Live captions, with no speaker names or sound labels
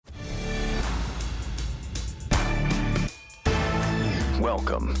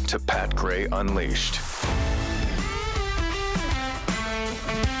Welcome to Pat Gray Unleashed.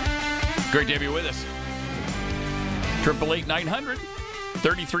 Great to have you with us.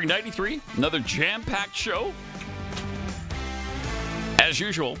 888-900-3393. Another jam-packed show. As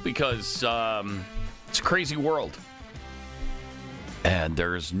usual, because it's a crazy world. And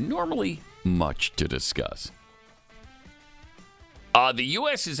there's normally much to discuss. The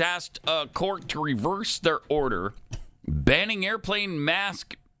U.S. has asked a court to reverse their order banning airplane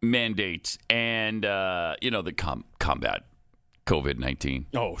mask mandates and, the combat COVID-19.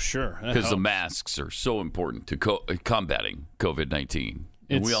 Oh, sure. Because the masks are so important to combating COVID-19.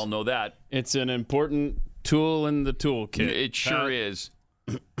 And we all know that. It's an important tool in the toolkit. It sure is.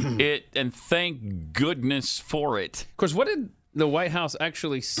 And thank goodness for it. Of course, what did the White House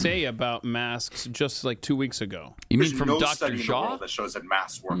actually say about masks just like 2 weeks ago? You mean There's from no Dr. study in the Shaw? world that shows that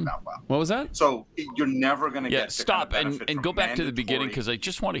masks work that well. What was that? So you're never going to get the stop kind of benefit and from go back to the beginning, mandatory- because I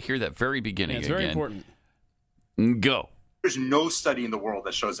just want to hear that very beginning It's again. very important. Go. There's no study in the world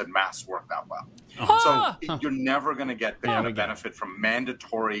that shows that masks work that well. Ah! So you're never going to get the kind of benefit from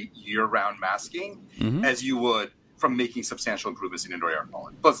mandatory year-round masking as you would from making substantial improvements in indoor air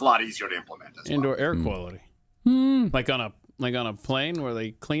quality. But it's a lot easier to implement as Indoor well. air quality. Like on a plane where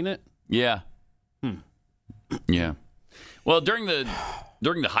they clean it? Yeah. Yeah. Well, during the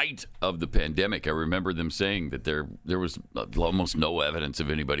height of the pandemic, I remember them saying that there was almost no evidence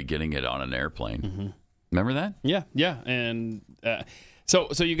of anybody getting it on an airplane. Remember that? Yeah. And so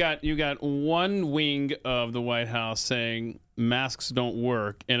you got one wing of the White House saying masks don't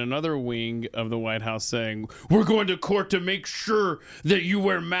work, and another wing of the White House saying we're going to court to make sure that you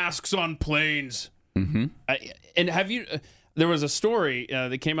wear masks on planes. And have you? There was a story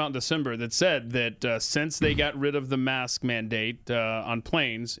that came out in December that said that since they got rid of the mask mandate on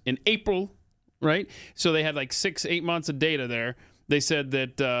planes in April, right? So they had like 6-8 months of data there. They said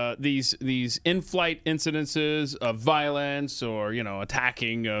that these in-flight incidences of violence or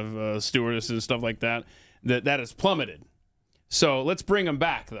attacking of stewardesses and stuff like that has plummeted. So let's bring them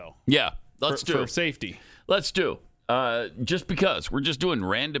back though. Yeah, let's do for safety. Let's do. Just because we're just doing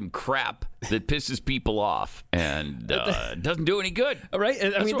random crap that pisses people off and doesn't do any good. Right?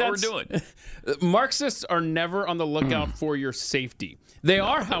 That's what we're doing. Marxists are never on the lookout for your safety. They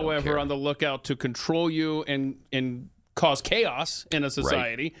are, however, on the lookout to control you and cause chaos in a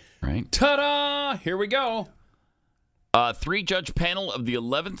society. Right. Ta-da! Here we go. A 3-judge panel of the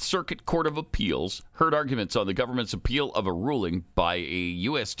 11th Circuit Court of Appeals heard arguments on the government's appeal of a ruling by a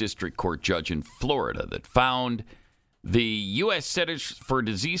U.S. District Court judge in Florida that found the U.S. Centers for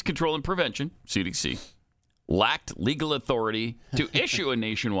Disease Control and Prevention, CDC, lacked legal authority to issue a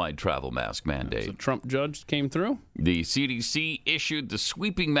nationwide travel mask mandate. The Trump judge came through. The CDC issued the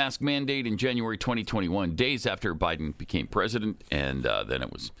sweeping mask mandate in January 2021, days after Biden became president, and then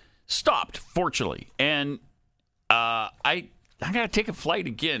it was stopped, fortunately. And I got to take a flight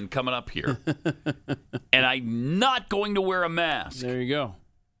again coming up here, and I'm not going to wear a mask. There you go.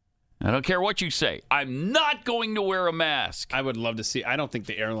 I don't care what you say. I'm not going to wear a mask. I would love to see. I don't think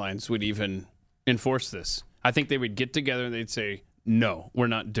the airlines would even enforce this. I think they would get together and they'd say, no, we're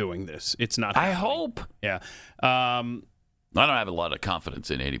not doing this. It's not happening. I hope. Yeah. I don't have a lot of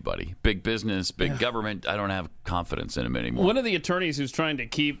confidence in anybody. Big business, big government, I don't have confidence in them anymore. One of the attorneys who's trying to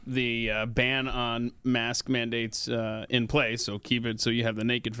keep the ban on mask mandates in place, so keep it so you have the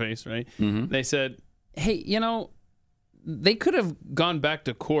naked face, right? They said, hey, they could have gone back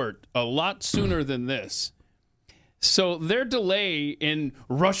to court a lot sooner than this. So their delay in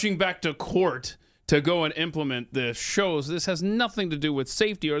rushing back to court to go and implement this shows this has nothing to do with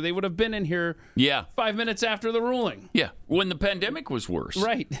safety, or they would have been in here 5 minutes after the ruling. Yeah, when the pandemic was worse.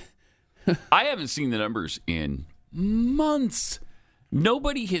 Right. I haven't seen the numbers in months.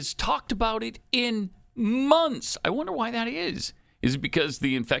 Nobody has talked about it in months. I wonder why that is. Is it because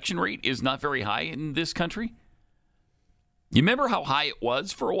the infection rate is not very high in this country? You remember how high it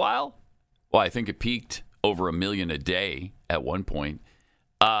was for a while? Well, I think it peaked over 1 million a day at one point.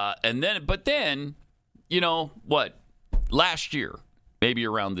 But then, last year, maybe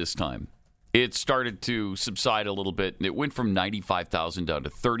around this time, it started to subside a little bit, and it went from 95,000 down to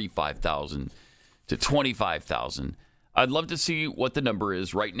 35,000 to 25,000. I'd love to see what the number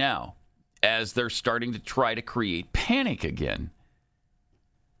is right now as they're starting to try to create panic again.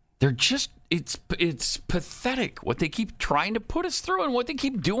 They're just, it's pathetic what they keep trying to put us through and what they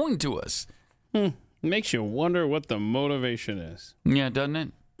keep doing to us. Makes you wonder what the motivation is. Yeah, doesn't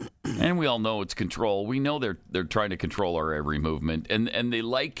it? And we all know it's control. We know they're trying to control our every movement, and they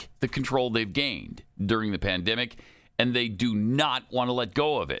like the control they've gained during the pandemic, and they do not want to let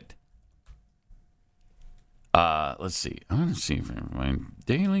go of it. Let's see. I want to see if my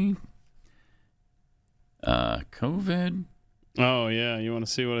daily COVID Oh, yeah. You want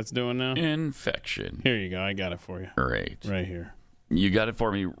to see what it's doing now? infection. Here you go. I got it for you. Right. Right here. You got it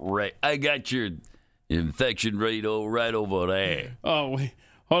for me, right? I got your infection rate right over there. Oh, wait.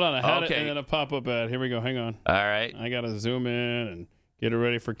 Hold on. I had it Okay. and then a pop-up ad. Here we go. Hang on. All right. I got to zoom in and get it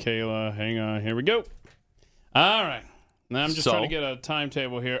ready for Kayla. Hang on. Here we go. All right. Now I'm just trying to get a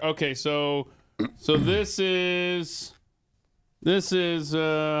timetable here. Okay, so this is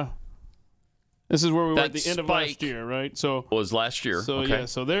where we were at the end of last year, right? So was last year. So okay. yeah,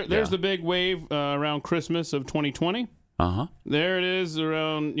 so there's the big wave around Christmas of 2020. Uh-huh. There it is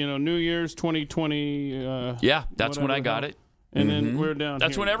around New Year's 2020. Yeah, that's when I got it. And then we're down.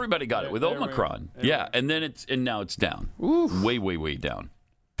 That's here. when everybody got it with Omicron. Yeah, and then now it's down. Oof. Way down.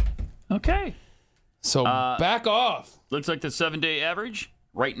 Okay. So back off. Looks like the 7-day average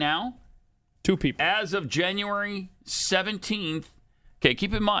right now, 2 people. as of January 17th. Okay,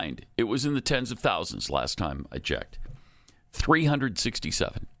 keep in mind, it was in the tens of thousands last time I checked.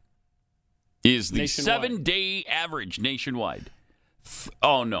 367 is the Nationwide. 7-day average nationwide.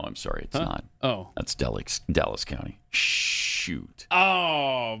 Oh, no, I'm sorry. It's not. Oh. That's Dallas County. Shoot.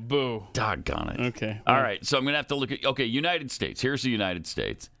 Oh, boo. Doggone it. Okay. All right, so I'm going to have to look at, United States. Here's the United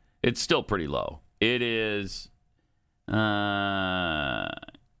States. It's still pretty low. It is,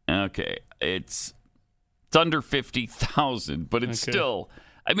 it's under 50,000, but it's still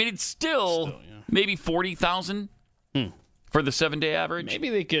maybe 40,000 for the 7-day average. Maybe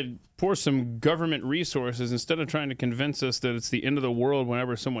they could pour some government resources instead of trying to convince us that it's the end of the world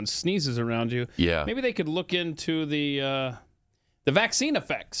whenever someone sneezes around you. Yeah. Maybe they could look into the vaccine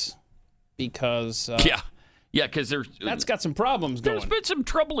effects because because that's got some problems going. There's been some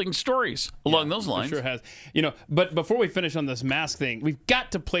troubling stories along those lines. It sure has. But before we finish on this mask thing, we've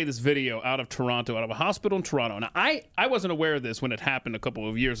got to play this video out of Toronto, out of a hospital in Toronto. Now, I wasn't aware of this when it happened a couple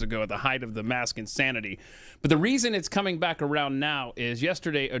of years ago at the height of the mask insanity. But the reason it's coming back around now is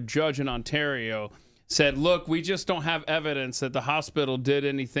yesterday a judge in Ontario said, look, we just don't have evidence that the hospital did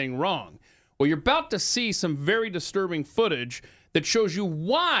anything wrong. Well, you're about to see some very disturbing footage that shows you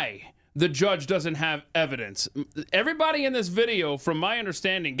why the judge doesn't have evidence. Everybody in this video, from my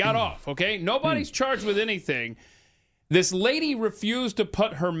understanding, got off, okay? Nobody's charged with anything. This lady refused to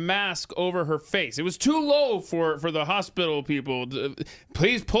put her mask over her face. It was too low for the hospital people.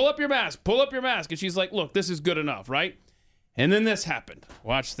 Please pull up your mask. Pull up your mask. And she's like, look, this is good enough, right? And then this happened.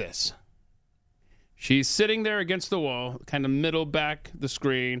 Watch this. She's sitting there against the wall, kind of middle back the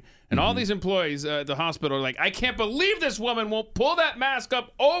screen, and all these employees at the hospital are like, I can't believe this woman won't pull that mask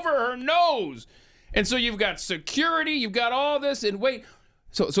up over her nose. And so you've got security, you've got all this, and wait.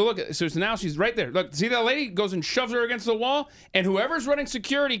 So look, so now she's right there. Look, see that lady goes and shoves her against the wall, and whoever's running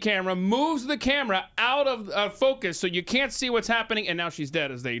security camera moves the camera out of focus so you can't see what's happening, and now she's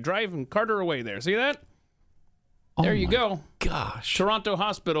dead as they drive and cart her away there. See that? There you go. Gosh. Toronto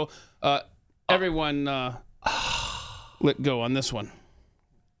Hospital. Everyone let go on this one.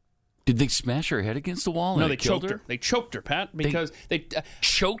 Did they smash her head against the wall? No, and they it killed choked her. They choked her, Pat, because they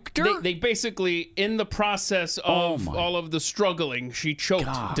choked her. They basically, in the process of all of the struggling, she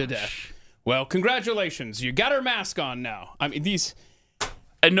choked to death. Well, congratulations. You got her mask on now. I mean, these...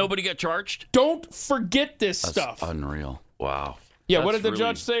 And nobody got charged? Don't forget this That's stuff. Unreal. Wow. Yeah, what did the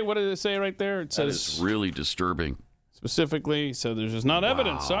judge say? What did it say right there? It says... That is really disturbing. Specifically, he said there's just not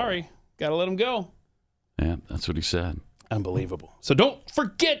evidence. Sorry. Got to let him go. Yeah, that's what he said. Unbelievable. So don't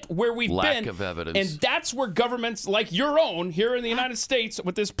forget where we've been. Lack of evidence. And that's where governments like your own here in the United States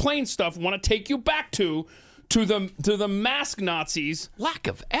with this plane stuff want to take you back to the mask Nazis. Lack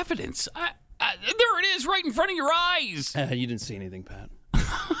of evidence? There it is right in front of your eyes. You didn't see anything, Pat.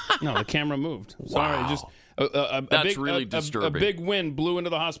 No, the camera moved. Sorry, Wow. just That's really disturbing. A big wind blew into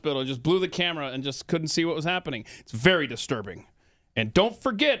the hospital, just blew the camera and just couldn't see what was happening. It's very disturbing. And don't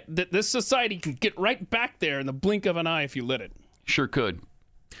forget that this society can get right back there in the blink of an eye if you let it. Sure could.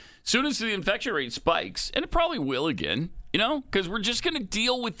 Soon as the infection rate spikes, and it probably will again, because we're just going to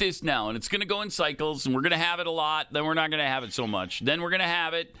deal with this now, and it's going to go in cycles, and we're going to have it a lot, then we're not going to have it so much. Then we're going to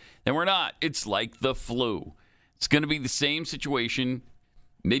have it, then we're not. It's like the flu. It's going to be the same situation,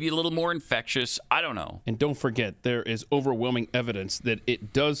 maybe a little more infectious. I don't know. And don't forget, there is overwhelming evidence that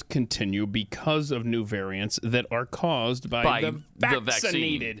it does continue because of new variants that are caused by the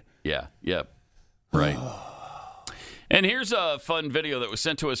vaccinated. Yeah, yep. Right. And here's a fun video that was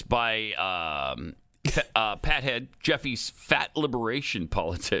sent to us by Pat Head, Jeffy's Fat Liberation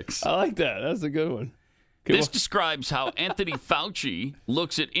Politics. I like that. That's a good one. This describes how Anthony Fauci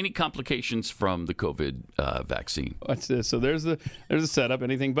looks at any complications from the COVID vaccine. Watch this. So there's a setup.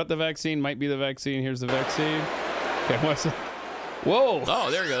 Anything but the vaccine might be the vaccine. Here's the vaccine. Okay, what's it? Whoa.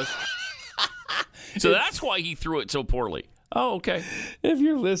 Oh, there he goes. So that's why he threw it so poorly. Oh, okay. If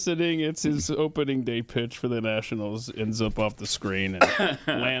you're listening, it's his opening day pitch for the Nationals. Ends up off the screen and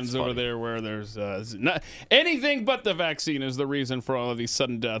lands over there where there's not anything but the vaccine is the reason for all of these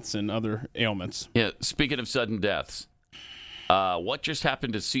sudden deaths and other ailments. Yeah. Speaking of sudden deaths, what just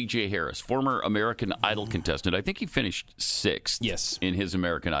happened to C.J. Harris, former American Idol contestant? I think he finished 6th in his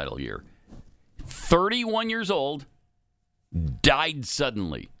American Idol year. 31 years old, died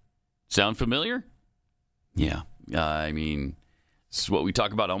suddenly. Sound familiar? Yeah. I mean, this is what we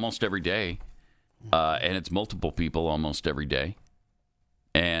talk about almost every day, and it's multiple people almost every day.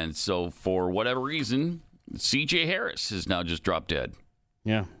 And so, for whatever reason, C.J. Harris has now just dropped dead.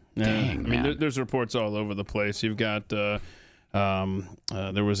 Yeah. Dang, I mean, there's reports all over the place. You've got there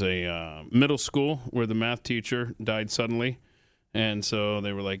was a middle school where the math teacher died suddenly, and so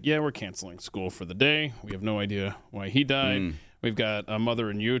they were like, "Yeah, we're canceling school for the day. We have no idea why he died." We've got a mother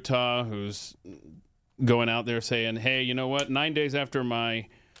in Utah who's going out there saying, hey, you know what? 9 days after my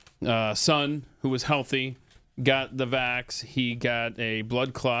son, who was healthy, got the vax, he got a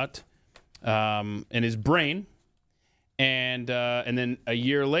blood clot in his brain. And then a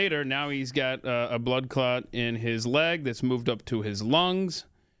year later, now he's got a blood clot in his leg that's moved up to his lungs.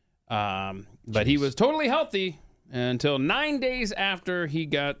 But he was totally healthy until 9 days after he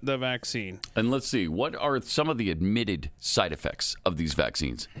got the vaccine. And let's see, what are some of the admitted side effects of these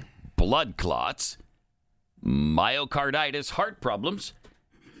vaccines? Blood clots, myocarditis, heart problems,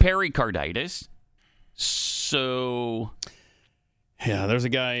 pericarditis. So, yeah, there's a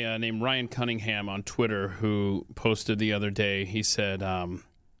guy named Ryan Cunningham on Twitter who posted the other day. He said, I'm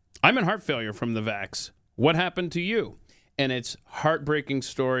in heart failure from the vax. What happened to you? And it's heartbreaking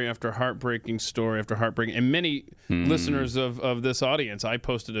story after heartbreaking story after heartbreaking. And many listeners of this audience, I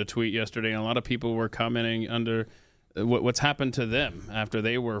posted a tweet yesterday, and a lot of people were commenting under what's happened to them after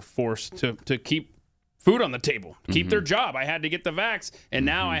they were forced to keep food on the table, keep their job. I had to get the vax, and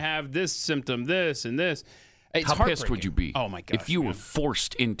now I have this symptom, this and this. It's how pissed would you be? Oh my gosh, if you were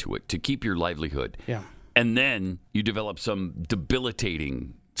forced into it to keep your livelihood, yeah, and then you develop some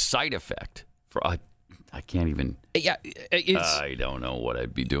debilitating side effect for I can't even. Yeah, I don't know what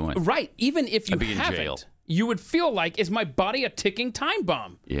I'd be doing. Right, even if you I'd be in haven't, jail. You would feel like, is my body a ticking time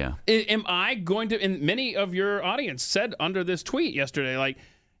bomb? Yeah. Am I going to? And many of your audience said under this tweet yesterday, like,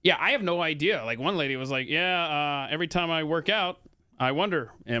 yeah, I have no idea. Like one lady was like, yeah, every time I work out, I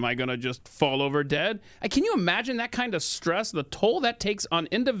wonder, am I going to just fall over dead? Can you imagine that kind of stress, the toll that takes on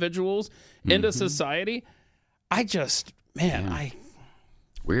individuals into society?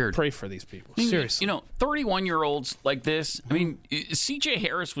 Weird. Pray for these people. I mean, Seriously. 31-year-olds like this. I mean, C.J.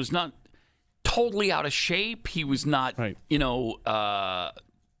 Harris was not totally out of shape. He was not,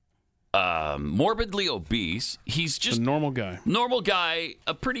 morbidly obese. He's just a normal guy. Normal guy,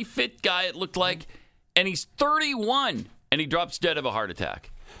 a pretty fit guy, it looked like. And he's 31, and he drops dead of a heart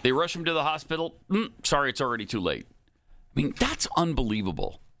attack. They rush him to the hospital. Sorry, it's already too late. I mean, that's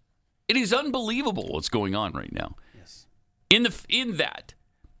unbelievable. It is unbelievable what's going on right now. Yes. In that,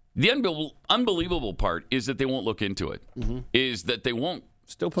 the unbelievable part is that they won't look into it. Is that they won't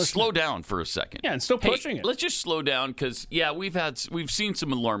slow down for a second. Yeah, and still pushing it. Let's just slow down because, yeah, we've seen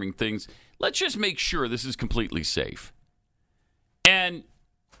some alarming things. Let's just make sure this is completely safe. And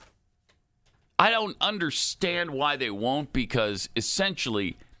I don't understand why they won't, because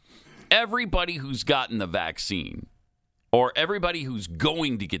essentially everybody who's gotten the vaccine or everybody who's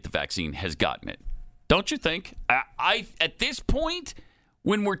going to get the vaccine has gotten it. Don't you think? I at this point,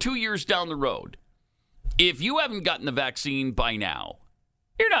 when we're 2 years down the road, if you haven't gotten the vaccine by now,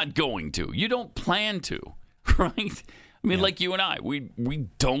 you're not going to. You don't plan to, right? I mean, like you and I, we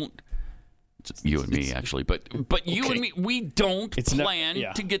don't. You and me, actually, but you and me, we don't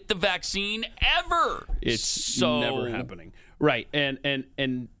plan to get the vaccine ever. It's never happening, right?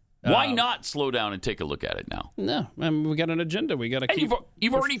 And why not slow down and take a look at it now? No, we got an agenda. We got to keep.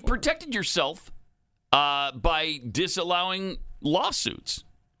 You've already protected yourself by disallowing lawsuits.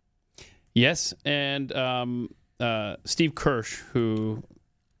 Yes, and Steve Kirsch, who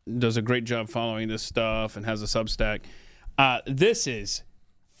does a great job following this stuff and has a Substack. This is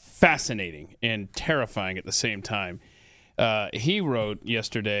fascinating and terrifying at the same time. He wrote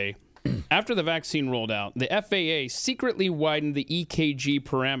yesterday, after the vaccine rolled out, the FAA secretly widened the EKG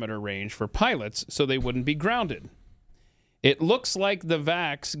parameter range for pilots so they wouldn't be grounded. It looks like the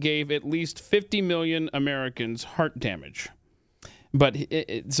vax gave at least 50 million Americans heart damage.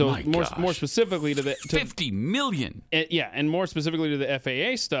 My more specifically to the 50 million. And more specifically to the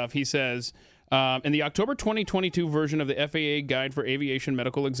FAA stuff, he says in the October 2022 version of the FAA Guide for Aviation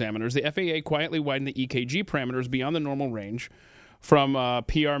Medical Examiners, the FAA quietly widened the EKG parameters beyond the normal range from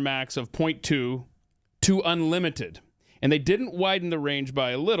PR max of 0.2 to unlimited. And they didn't widen the range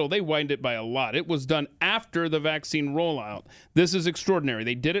by a little. They widened it by a lot. It was done after the vaccine rollout. This is extraordinary.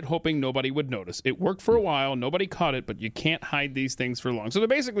 They did it hoping nobody would notice. It worked for a while. Nobody caught it, but you can't hide these things for long. So they're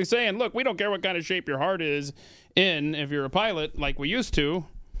basically saying, look, we don't care what kind of shape your heart is in if you're a pilot like we used to.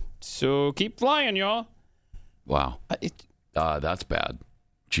 So keep flying, y'all. Wow. That's bad.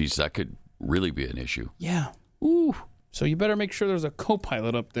 Jeez, that could really be an issue. Yeah. Ooh. So you better make sure there's a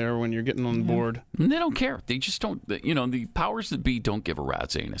co-pilot up there when you're getting on board. And they don't care. They just don't, the powers that be don't give a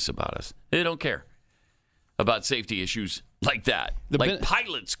rat's anus about us. They don't care about safety issues like that.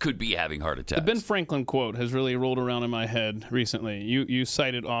 Pilots could be having heart attacks. The Ben Franklin quote has really rolled around in my head recently. You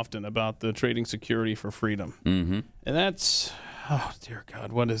cite it often about the trading security for freedom. Mm-hmm. And that's, oh, dear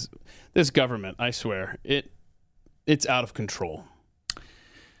God, what is this government? I swear, it's out of control.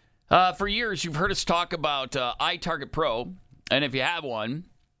 For years, you've heard us talk about iTarget Pro, and if you have one,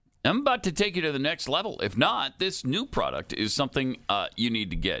 I'm about to take you to the next level. If not, this new product is something you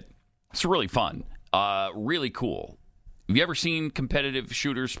need to get. It's really fun, really cool. Have you ever seen competitive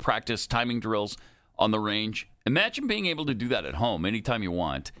shooters practice timing drills on the range? Imagine being able to do that at home anytime you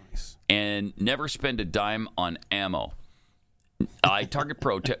want and never spend a dime on ammo. iTarget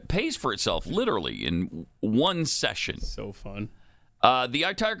Pro pays for itself literally in one session. So fun. The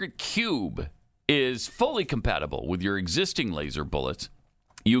iTarget Cube is fully compatible with your existing laser bullets.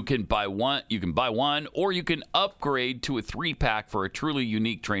 You can buy one, or you can upgrade to a 3-pack for a truly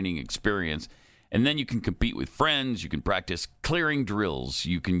unique training experience. And then you can compete with friends. You can practice clearing drills.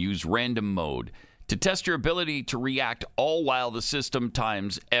 You can use random mode to test your ability to react, all while the system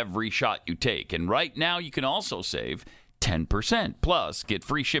times every shot you take. And right now, you can also save 10%. Plus, get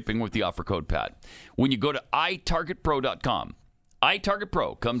free shipping with the offer code PAT. When you go to itargetpro.com, iTarget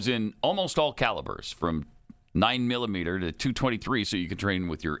Pro comes in almost all calibers, from 9mm to .223, so you can train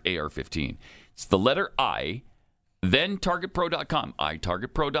with your AR-15. It's the letter I, then targetpro.com,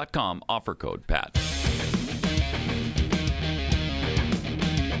 itargetpro.com, offer code PAT.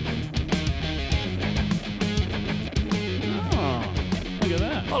 Oh, look at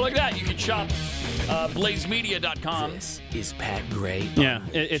that. Oh, look at that. You can shop blazemedia.com. This is Pat Gray. Yeah,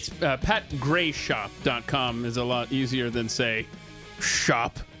 it's patgrayshop.com is a lot easier than, say,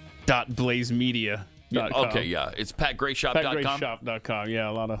 shop.blazemedia.com. Okay, yeah. It's patgrayshop.com. Patgrayshop.com. Yeah,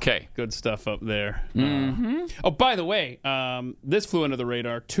 a lot of Okay. good stuff up there. Mm-hmm. Oh, by the way, this flew under the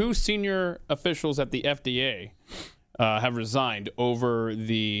radar. 2 senior officials at the FDA have resigned over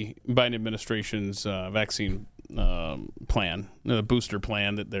the Biden administration's vaccine plan, the booster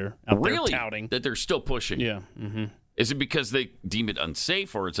plan that they're out there touting. That they're still pushing? Yeah. Mm-hmm. Is it because they deem it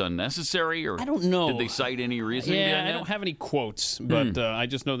unsafe or it's unnecessary? Or I don't know. Did they cite any reasoning? Yeah, I don't have any quotes, but I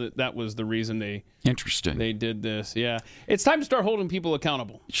just know that was the reason they did this. Yeah, it's time to start holding people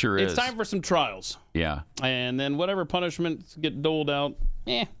accountable. Sure is. It's time for some trials. Yeah, and then whatever punishments get doled out.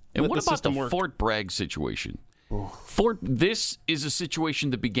 And what about the Fort Bragg situation? This is a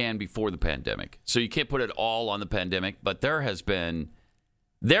situation that began before the pandemic, so you can't put it all on the pandemic. But there have been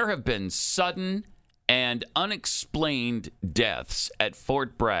sudden and unexplained deaths at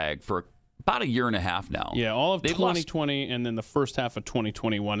Fort Bragg for about a year and a half now. Yeah, all of 2020 and then the first half of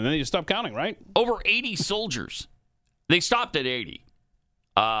 2021. And then you stop counting, right? Over 80 soldiers. They stopped at 80.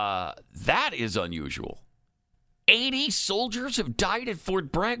 That is unusual. 80 soldiers have died at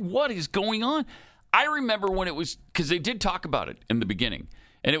Fort Bragg? What is going on? I remember when it was, because they did talk about it in the beginning,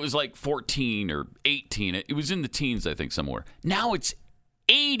 and it was like 14 or 18. It was in the teens, I think, somewhere. Now it's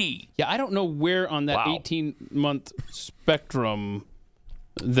 80. Yeah, I don't know where on that 18-month spectrum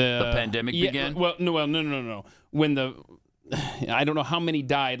the pandemic began. Well, no. When I don't know how many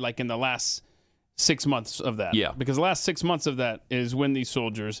died, like in the last 6 months of that. Yeah, because the last 6 months of that is when these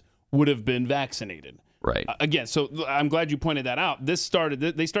soldiers would have been vaccinated. Right. Again, so I'm glad you pointed that out. They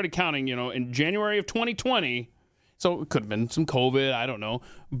started counting, in January of 2020. So it could have been some COVID, I don't know,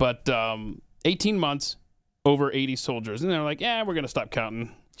 but 18 months. Over 80 soldiers. And they're like, yeah, we're going to stop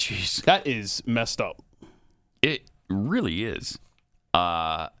counting. Jeez. That is messed up. It really is.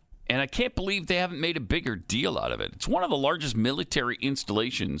 And I can't believe they haven't made a bigger deal out of it. It's one of the largest military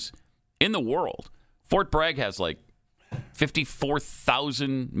installations in the world. Fort Bragg has like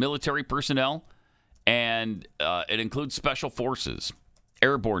 54,000 military personnel, and it includes Special Forces,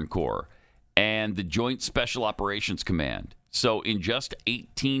 Airborne Corps, and the Joint Special Operations Command. So in just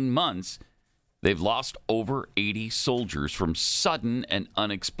 18 months, they've lost over 80 soldiers from sudden and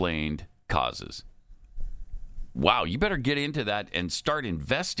unexplained causes. Wow, you better get into that and start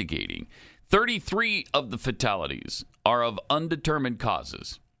investigating. 33 of the fatalities are of undetermined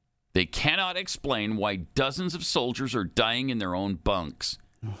causes. They cannot explain why dozens of soldiers are dying in their own bunks.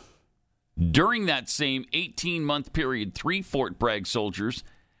 During that same 18-month period, 3 Fort Bragg soldiers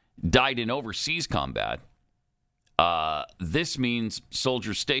died in overseas combat. This means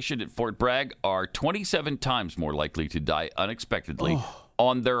soldiers stationed at Fort Bragg are 27 times more likely to die unexpectedly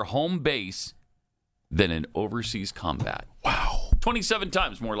on their home base than in overseas combat. Wow. 27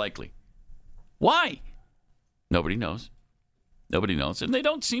 times more likely. Why? Nobody knows. Nobody knows. And they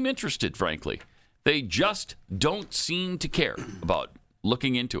don't seem interested, frankly. They just don't seem to care about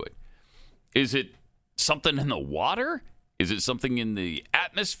looking into it. Is it something in the water? Is it something in the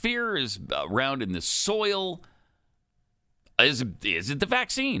atmosphere? Is around in the soil? Is it the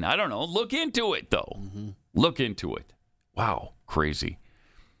vaccine? I don't know. Look into it, though. Look into it. Wow, crazy.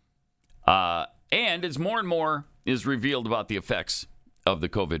 And as more and more is revealed about the effects of the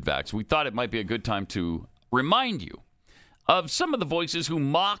COVID vax, we thought it might be a good time to remind you of some of the voices who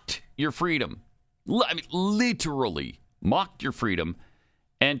mocked your freedom. I mean, literally mocked your freedom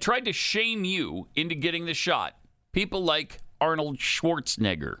and tried to shame you into getting the shot. People like Arnold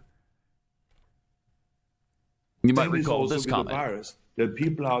Schwarzenegger. You might recall this comment. The virus. There are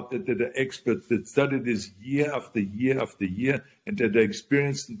people out there that are experts that study this year after year after year, and that are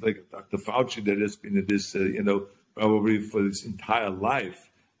experienced, like Dr. Fauci, that has been in this, probably for his entire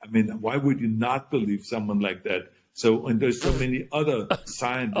life. I mean, why would you not believe someone like that? So, and there's so many other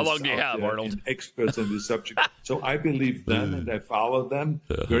scientists How long do you out have, there Arnold? and experts on this subject. So I believe them and I follow them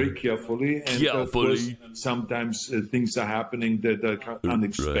very carefully. And of course, sometimes things are happening that are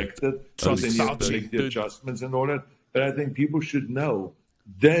unexpected. So then you have to make the adjustments and all that. But I think people should know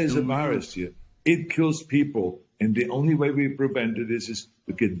there is a virus here. It kills people. And the only way we prevent it is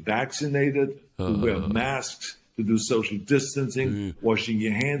to get vaccinated, to wear masks, to do social distancing, washing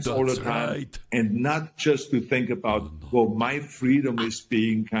your hands all the time, and not just to think about, well, my freedom is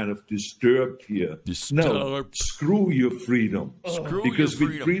being kind of disturbed here. No, screw your freedom. Because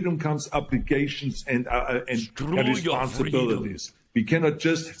with freedom comes obligations and responsibilities. We cannot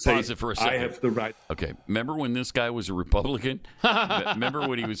just say, I have the right. Okay, remember when this guy was a Republican? Remember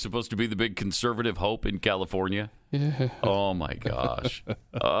when he was supposed to be the big conservative hope in California? Yeah. Oh, my gosh.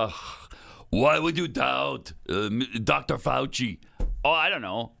 Why would you doubt Dr. Fauci? Oh, I don't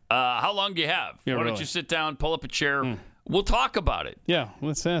know. How long do you have? Yeah, Why don't you sit down, pull up a chair? We'll talk about it. Yeah,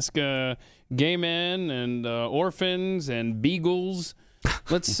 let's ask gay men and orphans and beagles.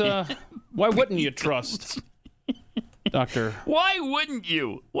 Let's. Why wouldn't you trust Doctor? Why wouldn't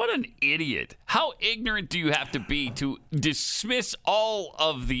you? What an idiot. How ignorant do you have to be to dismiss all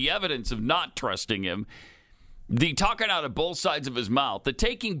of the evidence of not trusting him? The talking out of both sides of his mouth, the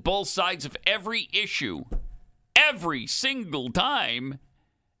taking both sides of every issue, every single time,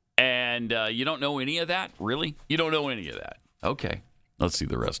 and you don't know any of that? Really? You don't know any of that? Okay. Let's see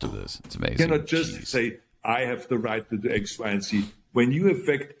the rest of this. It's amazing. You cannot just say, I have the right to do X, Y, and Z. When you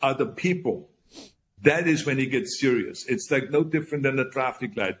affect other people, that is when it gets serious. It's like no different than a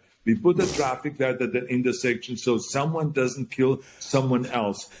traffic light. We put a traffic light at an intersection so someone doesn't kill someone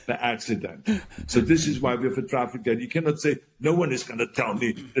else by accident. So this is why we have a traffic light. You cannot say, no one is going to tell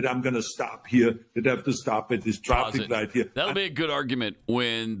me that I'm going to stop here, that I have to stop at this traffic light here. That'll be a good argument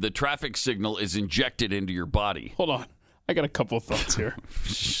when the traffic signal is injected into your body. Hold on. I got a couple of thoughts here.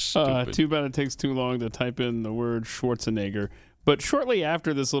 Too bad it takes too long to type in the word Schwarzenegger. But shortly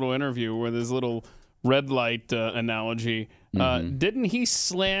after this little interview where this little red light analogy, didn't he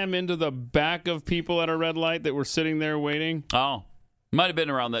slam into the back of people at a red light that were sitting there waiting? Oh, might have been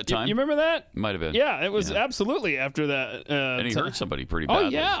around that time. You remember that? Might have been. Yeah, it was absolutely after that. And he hurt somebody pretty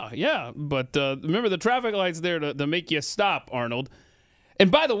badly. Oh, yeah. But remember, the traffic light's there to make you stop, Arnold.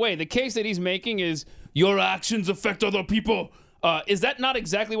 And by the way, the case that he's making is your actions affect other people. Is that not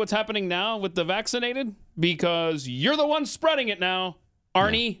exactly what's happening now with the vaccinated? Because you're the one spreading it now,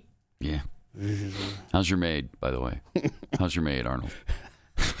 Arnie. Yeah. How's your maid, by the way? How's your maid, Arnold?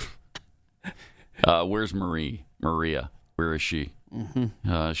 Where's Maria? Where is she?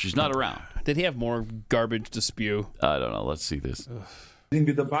 She's not around. Did he have more garbage to spew? I don't know. Let's see this.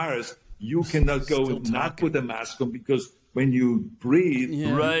 With the virus, you cannot go not with a mask on because when you breathe,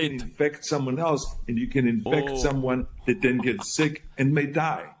 you can infect someone else, and you can infect someone that then gets sick and may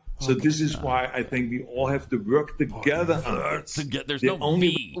die. So this is why I think we all have to work together on it. There's no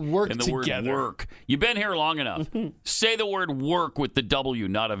V work in the together. word work. You've been here long enough. Say the word work with the W,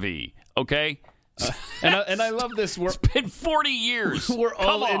 not a V. Okay? And I love this. It's been 40 years. We're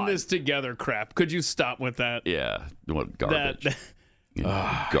all Come in on. this together crap. Could you stop with that? Yeah, what garbage.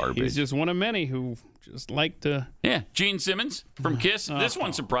 Garbage. He's just one of many who just like to. Yeah, Gene Simmons from KISS. This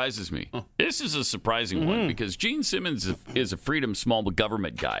one surprises me. This is a surprising one because Gene Simmons is a freedom small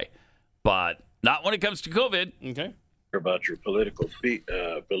government guy, but not when it comes to COVID. Okay. About your political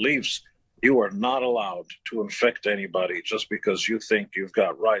beliefs, you are not allowed to infect anybody just because you think you've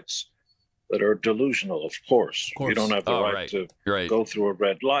got rights that are delusional, of course. You don't have the right to go through a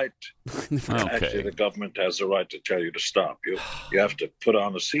red light. Actually, the government has the right to tell you to stop. You have to put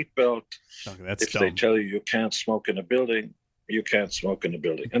on a seatbelt. If they tell you you can't smoke in a building, you can't smoke in a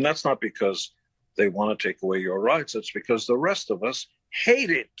building. And that's not because they want to take away your rights. It's because the rest of us hate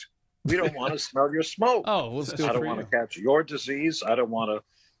it. We don't want to smell your smoke. Oh, we'll do it I don't want to catch your disease. I don't want to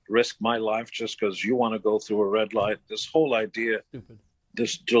risk my life just because you want to go through a red light. This whole idea,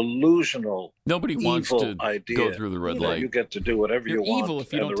 this delusional, nobody wants to idea, go through the red light. You get to do whatever You're you want, evil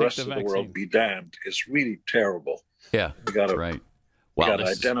if you and don't the take rest the of the vaccine. world be damned. It's really terrible. Yeah, you got to right. Wow, Wow, you got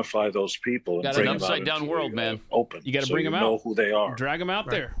to identify those people and got bring an them out upside down into world, the, man. Open. You got to so bring them out. Know who they are. Drag them out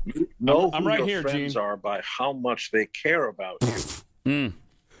there. You know I'm who right your here, friends Gene. are by how much they care about you.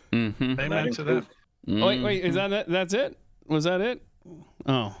 Amen to that. Wait, is that it? That's it? Was that it?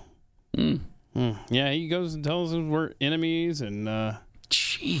 Oh. Yeah, he goes and tells us we're enemies and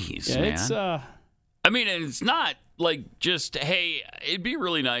Jeez, yeah, man. it's I mean, and it's not like just, hey, it'd be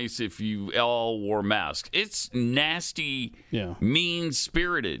really nice if you all wore masks. It's nasty,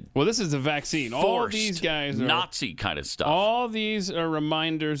 mean-spirited. Well, this is a vaccine. All these guys are Nazi kind of stuff. All these are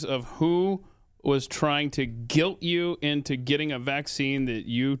reminders of who was trying to guilt you into getting a vaccine that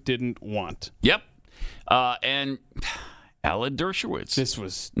you didn't want. Yep. And Alan Dershowitz. This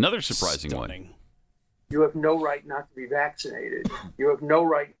was another surprising stunning. one. You have no right not to be vaccinated. You have no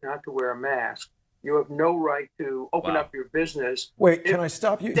right not to wear a mask. You have no right to open up your business. Wait, can I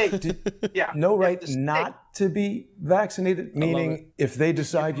stop you? No right not to be vaccinated? Meaning, if they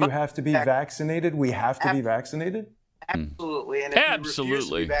decide you have to be vaccinated, we have to be vaccinated? Absolutely. And if you refuse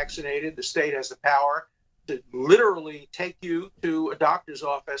to be vaccinated, the state has the power to literally take you to a doctor's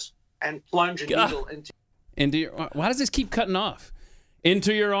office and plunge a needle into your, why does this keep cutting off?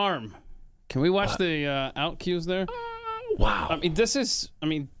 Into your arm. Can we watch the out cues there? Wow. I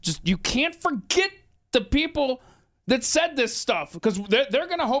mean, just you can't forget the people that said this stuff because they're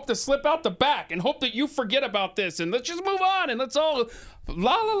going to hope to slip out the back and hope that you forget about this and let's just move on and let's all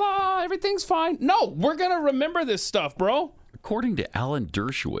la la la, everything's fine. No, we're going to remember this stuff, bro. According to Alan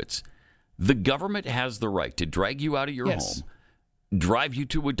Dershowitz, the government has the right to drag you out of your home, drive you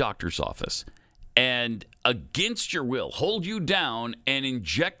to a doctor's office, and against your will, hold you down and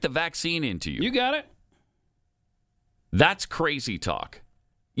inject the vaccine into you. You got it. That's crazy talk.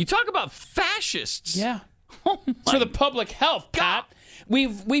 You talk about fascists. Yeah. It's for the public health, Pat.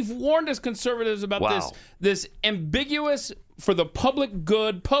 We've warned as conservatives about this ambiguous for the public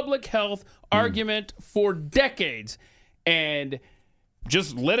good, public health argument for decades. And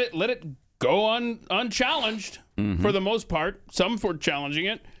just let it go unchallenged for the most part. Some for challenging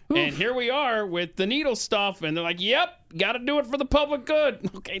it. And here we are with the needle stuff, and they're like, yep, got to do it for the public good.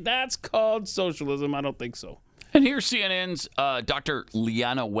 Okay, that's called socialism. I don't think so. And here's CNN's Dr.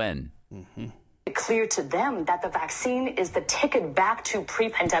 Liana Wen. Clear to them that the vaccine is the ticket back to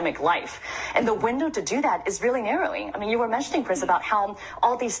pre-pandemic life. And the window to do that is really narrowing. I mean, you were mentioning, Chris, about how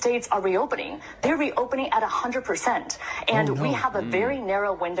all these states are reopening. They're reopening at 100%. And we have a very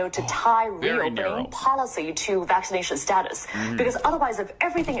narrow window to tie reopening policy to vaccination status. Because otherwise, if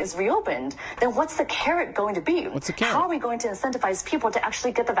everything is reopened, then what's the carrot going to be? What's the carrot? How are we going to incentivize people to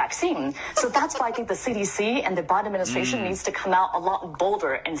actually get the vaccine? So that's why I think the CDC and the Biden administration needs to come out a lot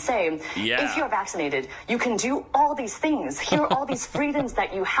bolder and say, if you're vaccinated, you can do all these things. Here are all these freedoms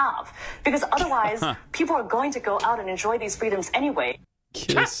that you have. Because otherwise, people are going to go out and enjoy these freedoms anyway.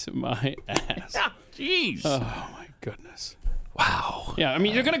 Kiss my ass. Jeez. Oh, my goodness. Wow. Yeah, I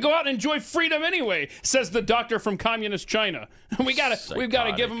mean, you're going to go out and enjoy freedom anyway, says the doctor from communist China. We've got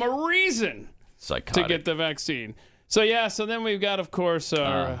to give him a reason to get the vaccine. So, so then we've got, of course,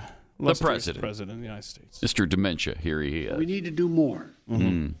 our the president of the United States. Mr. Dementia, here he is. We need to do more.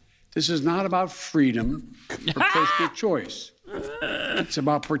 This is not about freedom or personal choice. It's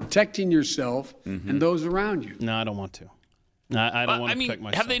about protecting yourself and those around you. No, I don't want to. I don't want to protect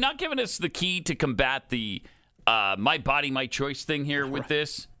myself. Have they not given us the key to combat the my body, my choice thing here with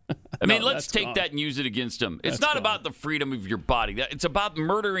this? I mean, let's take that and use it against them. It's not about the freedom of your body. It's about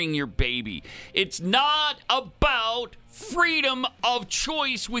murdering your baby. It's not about freedom of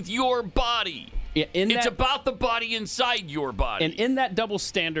choice with your body. It's about the body inside your body. And in that double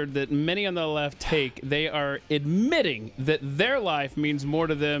standard that many on the left take, they are admitting that their life means more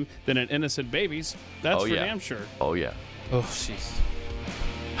to them than an innocent baby's. That's for damn sure. Oh, yeah. Oh, jeez.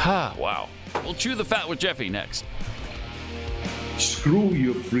 Wow. We'll chew the fat with Jeffy next. Screw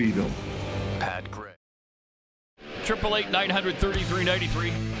your freedom. Pat Gray.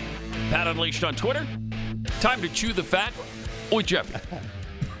 888-900-3393. Pat Unleashed on Twitter. Time to chew the fat with Jeffy.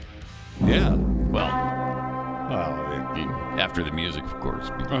 Yeah. Well, I mean, after the music, of course.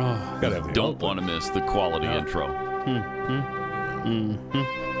 Gotta have the Don't want to miss the quality intro.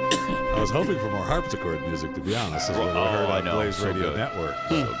 I was hoping for more harpsichord music, to be honest. That's what we heard on Blaze Radio Network.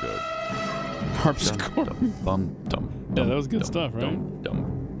 So good. Harpsichord. Yeah, that was good stuff, right?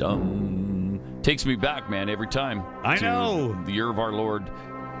 Takes me back, man, every time. I know. The year of our Lord,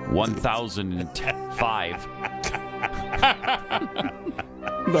 1005.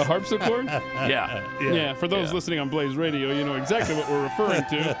 The harpsichord? Yeah. For those listening on Blaze Radio, you know exactly what we're referring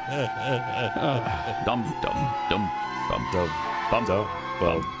to. Dum dum dum bum dum bum dum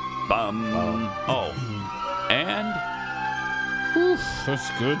bum bum. Oh, and that's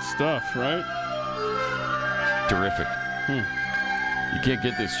good stuff, right? Terrific. You can't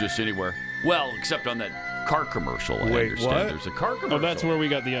get this just anywhere. Well, except on that car commercial. I understand. What? There's a car commercial. Oh, that's where we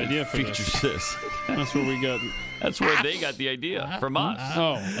got the idea for features this. That's where we got. That's where they got the idea from us.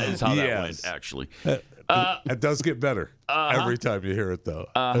 Oh, that's how that went, actually. It does get better every time you hear it, though.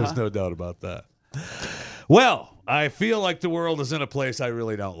 There's no doubt about that. Well, I feel like the world is in a place I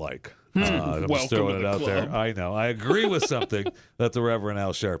really don't like. I'm just throwing it out there. I know. I agree with something that the Reverend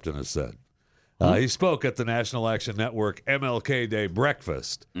Al Sharpton has said. He spoke at the National Action Network MLK Day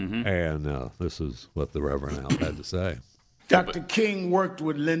breakfast, and this is what the Reverend Al had to say. Dr. King worked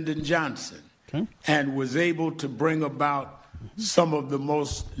with Lyndon Johnson and was able to bring about some of the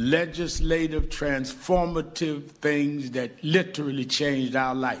most legislative, transformative things that literally changed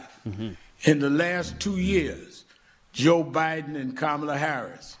our life. In the last 2 years, Joe Biden and Kamala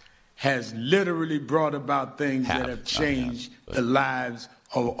Harris has literally brought about things that have changed the lives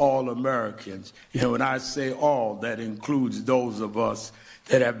of all Americans. You know, when I say all, that includes those of us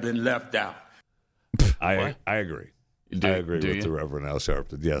that have been left out. I agree. I agree with the Reverend Al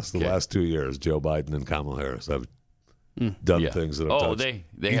Sharpton. Yes, the last 2 years, Joe Biden and Kamala Harris have done things that have touched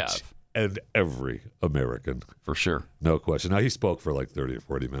they have. And every American. For sure. No question. Now, he spoke for like 30 or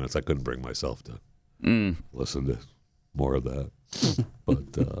 40 minutes. I couldn't bring myself to listen to more of that.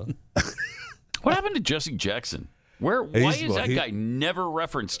 But what happened to Jesse Jackson? Why is that guy never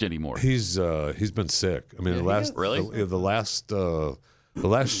referenced anymore? He's been sick. I mean, the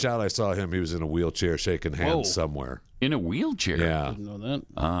last shot I saw him, he was in a wheelchair shaking hands somewhere. In a wheelchair? Yeah. Didn't know that.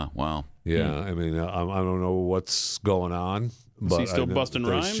 Wow. Yeah, I mean, I don't know what's going on. But is he still busting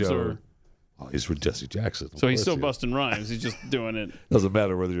rhymes? Or? Oh, he's with Jesse Jackson. So he's still busting rhymes. He's just doing it. Doesn't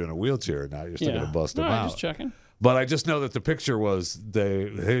matter whether you're in a wheelchair or not. You're still going to bust him out. Just checking. But I just know that the picture was,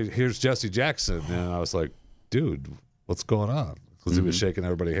 hey, here's Jesse Jackson. And I was like, dude, what's going on? Because he was shaking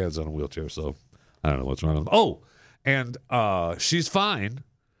everybody's hands on a wheelchair. So I don't know what's wrong with him. Oh, and she's fine.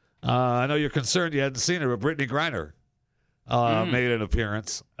 I know you're concerned you hadn't seen her, but Brittany Griner made an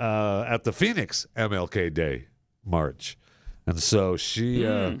appearance at the Phoenix MLK Day March. And so she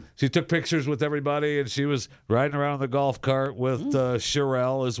took pictures with everybody, and she was riding around in the golf cart with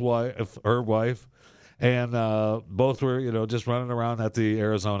Sherelle, her wife, and both were, just running around at the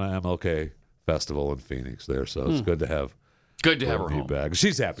Arizona MLK Festival in Phoenix there. So it's good to have her home back.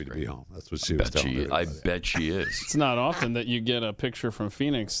 She's happy to be home. That's what she was telling me. I bet she is. It's not often that you get a picture from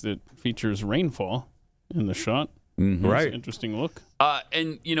Phoenix that features rainfall in the shot. Right. It's an interesting look.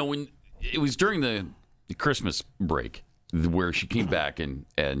 And, when it was during the Christmas break, where she came back and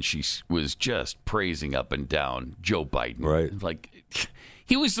she was just praising up and down Joe Biden. Right. Like,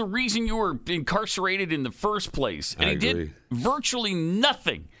 he was the reason you were incarcerated in the first place. And he did virtually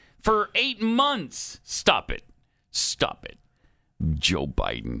nothing for 8 months. Stop it. Joe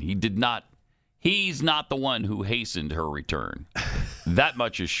Biden. He's not the one who hastened her return. That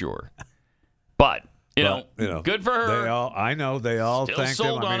much is sure. But, good for her. They all Still thanked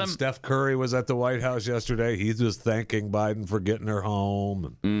sold him. on him. Steph Curry was at the White House yesterday. He was thanking Biden for getting her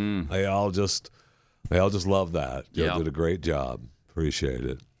home. They all just love that. Joe did a great job. Appreciate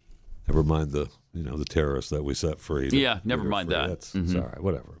it. Never mind the terrorists that we set free. Never mind that. That's it's all right.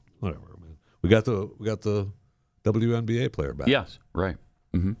 Whatever, man. We got the WNBA player back. Yes, right.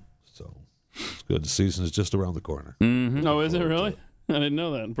 So it's good. The season is just around the corner. Oh, is it really? I didn't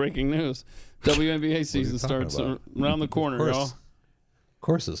know that. Breaking news. WNBA season starts around the corner, y'all. Of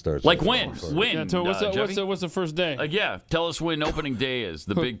course it starts. Like when? When? Yeah, so what's the first day? Yeah, tell us when opening day is.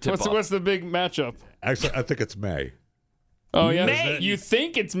 The big tip-off. What's the big matchup? Actually, I think it's May. Oh, yeah. May? You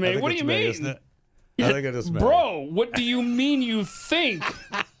think it's May? What do you mean? Isn't it? I think it is May. Bro, what do you mean you think?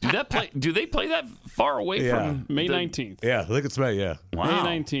 Do they play that far away from May 19th? Yeah, I think it's May, yeah. Wow.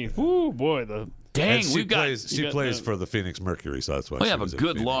 May 19th. Ooh, boy. Dang, she plays for the Phoenix Mercury, so that's why we have a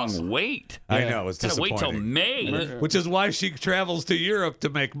good long wait. I know, it's disappointing. Wait till May. Which is why she travels to Europe to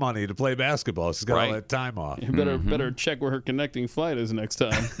make money to play basketball. She's got all that time off. You better check where her connecting flight is next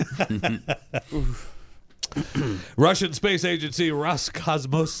time. Russian space agency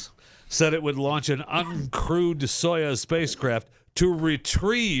Roscosmos said it would launch an uncrewed Soyuz spacecraft to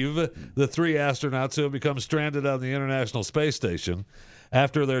retrieve the 3 astronauts who have become stranded on the International Space Station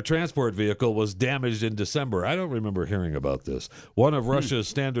after their transport vehicle was damaged in December. I don't remember hearing about this. One of Russia's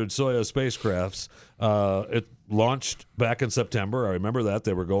standard Soyuz spacecrafts, it launched back in September. I remember that.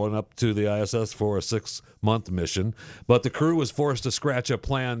 They were going up to the ISS for a 6-month mission, but the crew was forced to scratch a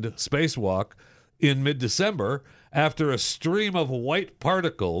planned spacewalk in mid-December after a stream of white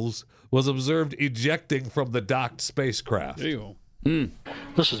particles was observed ejecting from the docked spacecraft. There you go.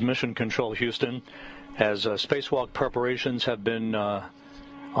 This is Mission Control Houston. As spacewalk preparations have been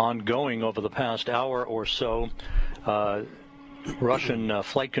ongoing over the past hour or so, Russian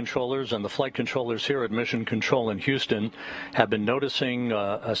flight controllers and the flight controllers here at Mission Control in Houston have been noticing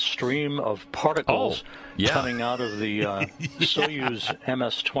a stream of particles coming out of the Soyuz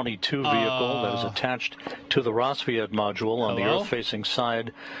MS-22 vehicle that is attached to the Rassvet module on the Earth-facing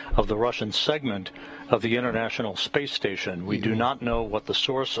side of the Russian segment of the International Space Station. We do not know what the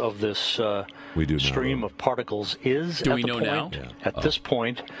source of this stream of particles is. Do we know now? At this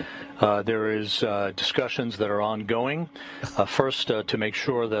point, there is discussions that are ongoing. First, to make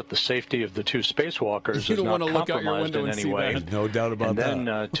sure that the safety of the 2 spacewalkers is not compromised in any way. No doubt about that. And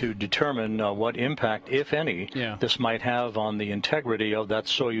then to determine what impact, if any, this might have on the integrity of that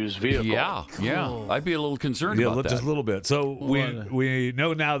Soyuz vehicle. Yeah. I'd be a little concerned about that. Just a little bit. So we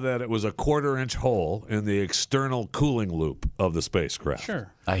know now that it was a 1/4-inch hole in the external cooling loop of the spacecraft.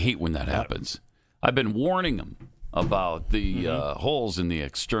 Sure. I hate when that happens. I've been warning them about the holes in the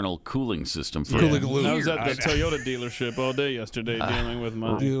external cooling system. For I was at the Toyota dealership all day yesterday dealing with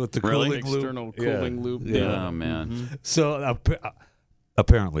my external cooling loop. Yeah, man. So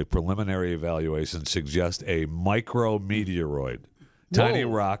apparently preliminary evaluations suggest a micrometeoroid. Tiny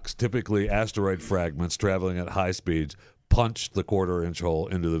rocks, typically asteroid fragments traveling at high speeds, punched the 1/4-inch hole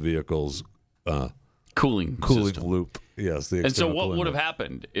into the vehicle's cooling loop. Yes. And so what would have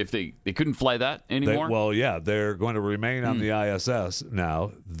happened if they couldn't fly that anymore? They're going to remain on the ISS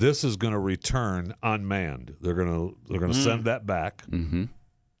now. This is going to return unmanned. They're going to send that back. Mm-hmm.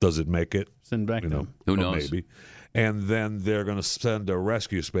 Does it make it? Send back Who knows? Maybe. And then they're going to send a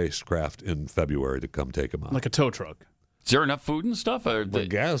rescue spacecraft in February to come take them out. Like a tow truck. Is there enough food and stuff? I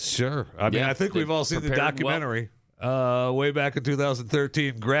guess, sure. I mean, I think we've all seen the documentary. Way back in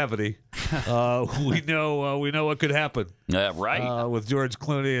 2013, Gravity. We know what could happen. Right. With George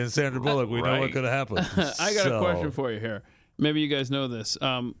Clooney and Sandra Bullock, we know what could happen. I got a question for you here. Maybe you guys know this.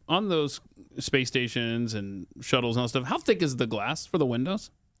 On those space stations and shuttles and all stuff, how thick is the glass for the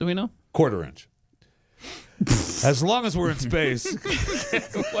windows? Do we know? 1/4-inch. As long as we're in space.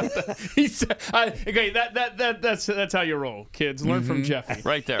 He said, okay, that's how you roll, kids. Learn from Jeffy.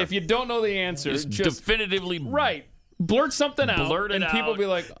 Right there. If you don't know the answer, just definitively blurt something out, blurt it and people out. be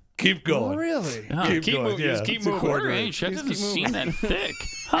like, keep going. Really? Keep going. Moving. Yeah, just keep moving. 1/4-inch. That doesn't seem that thick.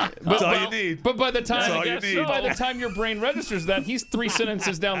 That's all you need. But by the time by the time your brain registers that, he's 3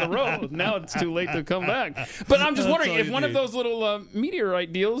 sentences down the road. Now it's too late to come back. But I'm just wondering if one of those little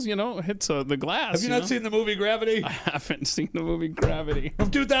meteorite deals, hits the glass. Have you not seen the movie Gravity? I haven't seen the movie Gravity from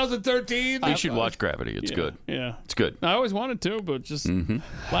 2013. You should watch Gravity. It's good. Yeah, it's good. I always wanted to, but just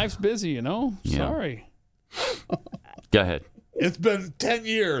life's busy. Yeah. Sorry. Go ahead. It's been 10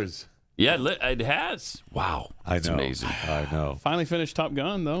 years. Yeah, it has. Wow. That's amazing. I know. Finally finished Top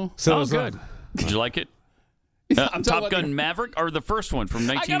Gun, though. So good. Did you like it? Top Gun Maverick or the first one from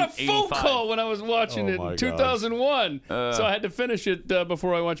 1985? I got a phone call when I was watching it in 2001. So I had to finish it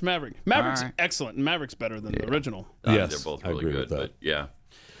before I watched Maverick. Maverick's excellent. Maverick's better than the original. Yes, they're both really good. But yeah.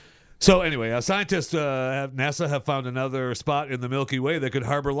 So anyway, scientists at NASA have found another spot in the Milky Way that could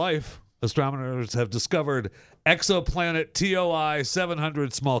harbor life. Astronomers have discovered exoplanet TOI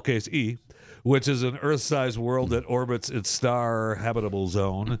 700 small case E, which is an Earth-sized world that orbits its star habitable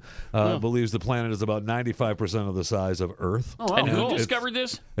zone, believes the planet is about 95% of the size of Earth. Oh, wow. And who discovered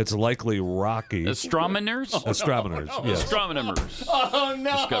this? It's likely rocky. Astronomers? Astronomers, yes. Astronomers. Oh,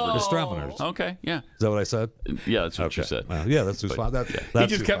 no. Discovered astronomers. Okay, yeah. Is that what I said? Yeah, that's what you said. Yeah, that's who's fine. He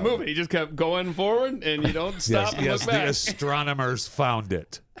just kept moving. He just kept going forward, and you don't stop and look back. The astronomers found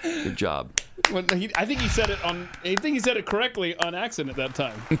it. Good job. I think he said it on. I think he said it correctly on accident at that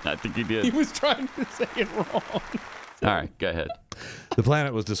time. I think he did. He was trying to say it wrong. All right, go ahead. The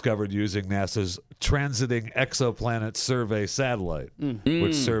planet was discovered using NASA's Transiting Exoplanet Survey satellite,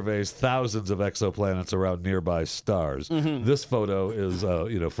 which surveys thousands of exoplanets around nearby stars. This photo is,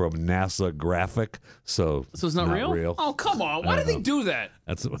 from NASA Graphic, so it's not real. Oh, come on! Why did they do that?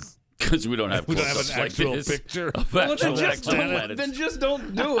 That's because we don't have an actual picture. Well, then just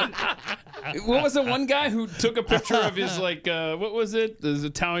don't do it. What was the one guy who took a picture of his what was it? His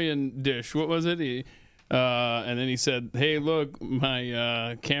Italian dish. What was it? And then he said, "Hey, look,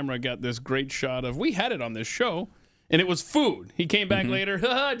 my camera got this great shot of." We had it on this show, and it was food. He came back later.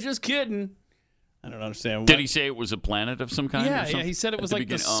 Just kidding. I don't understand. Did he say it was a planet of some kind? Yeah, he said it was like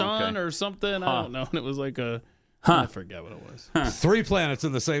the sun or something. I don't know. And it was like a. I forget what it was. 3 planets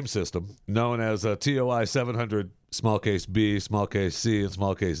in the same system, known as TOI 700, small case b, small case c, and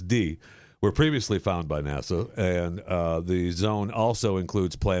small case d, were previously found by NASA, and the zone also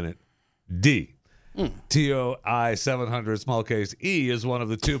includes planet D. TOI 700, small case e, is one of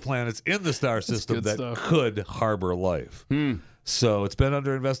the 2 planets in the star system that could harbor life. So it's been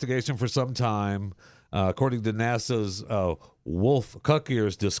under investigation for some time. According to NASA's Wolf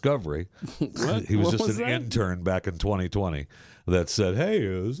Cuckier's discovery, he was just an intern back in 2020 that said, "Hey,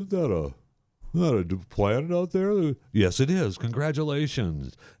 isn't that a planet out there?" Yes, it is.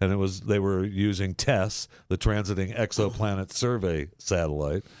 Congratulations. And they were using TESS, the Transiting Exoplanet Survey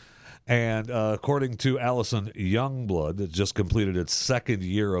satellite. And according to Allison Youngblood, that just completed its 2nd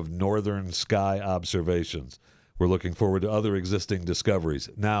year of northern sky observations. We're looking forward to other existing discoveries.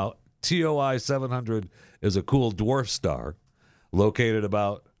 Now, TOI 700 is a cool dwarf star located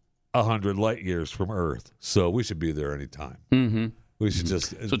about 100 light years from Earth, so we should be there anytime. We should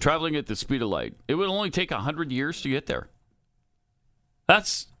just... So traveling at the speed of light, it would only take 100 years to get there.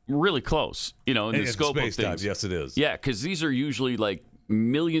 That's really close, in the scope of things. Yes, it is. Yeah, because these are usually like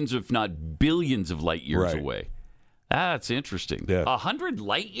millions, if not billions of light years away. That's interesting. Yeah. 100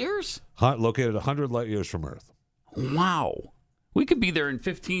 light years? Located 100 light years from Earth. Wow. We could be there in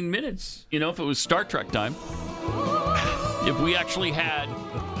 15 minutes, if it was Star Trek time. If we actually had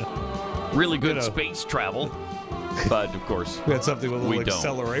really good space travel. But, of course, we had something with a little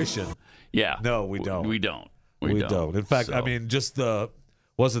acceleration. Yeah. No, we don't. We don't. We don't. In fact, just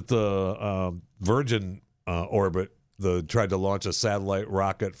was it the Virgin orbit tried to launch a satellite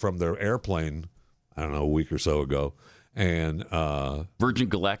rocket from their airplane, I don't know, a week or so ago. And Virgin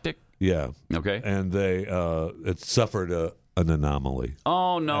Galactic? Yeah. Okay. And it suffered an anomaly.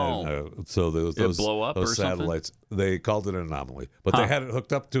 Oh, no. And, so those blow up those or satellites, they called it an anomaly. But they had it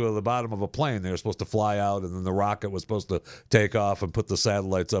hooked up to the bottom of a plane. They were supposed to fly out, and then the rocket was supposed to take off and put the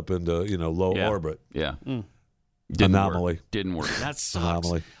satellites up into low orbit. Yeah. Anomaly. Didn't work. That sucks.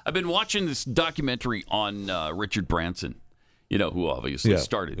 Anomaly. I've been watching this documentary on Richard Branson, who obviously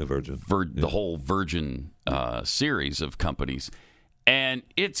started the whole Virgin series of companies. And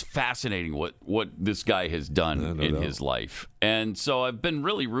it's fascinating what this guy has done in his life. And so I've been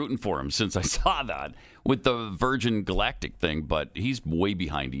really rooting for him since I saw that with the Virgin Galactic thing. But he's way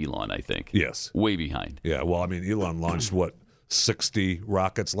behind Elon, I think. Yes. Way behind. Yeah. Well, Elon launched 60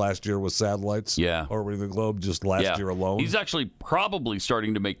 rockets last year with satellites orbiting the globe just last year alone. He's actually probably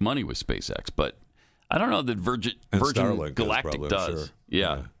starting to make money with SpaceX, but I don't know that Virgin Galactic does. Sure.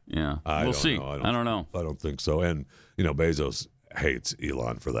 Yeah. We'll see. I don't know. I don't think so. And, Bezos hates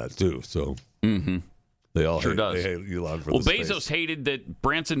Elon for that, too. So they all hate Elon for Well, Bezos hated that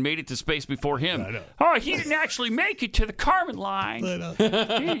Branson made it to space before him. I know. Oh, he didn't actually make it to the Kármán line. He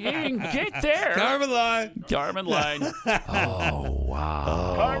didn't get there. Kármán line. Oh,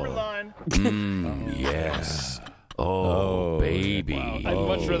 wow. Kármán line. Yes. Oh, baby. Wow. I'd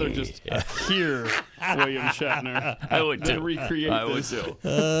much rather just hear William Shatner. I would too. Recreate this. Thank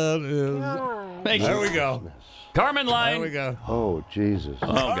you. There we go. Kármán line. There we go. Oh, Jesus.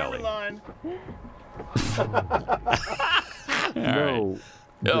 Oh, golly. Line.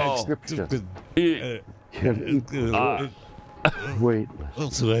 No. Description.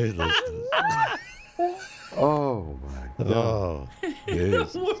 Weightless. Oh, my God. Oh,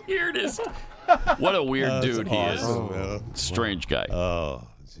 the weirdest. What a weird dude he awesome, is. Strange guy. Oh,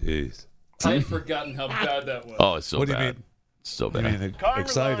 jeez. I had forgotten how bad that was. Oh, it's so bad. What do you mean? So bad. I mean,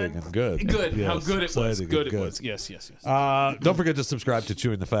 exciting and good. Good. Yes, How good it was. Good it good. was. Yes. Don't forget to subscribe to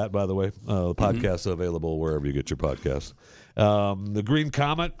Chewing the Fat, by the way. The podcast is available wherever you get your podcasts. The green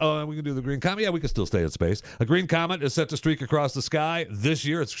comet. Oh, we can do the green comet. Yeah, we can still stay in space. A green comet is set to streak across the sky this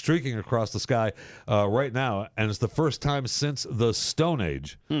year. It's streaking across the sky right now, and it's the first time since the Stone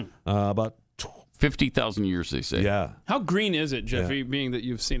Age. About 50,000 years, they say. Yeah. How green is it, Jeffy, being that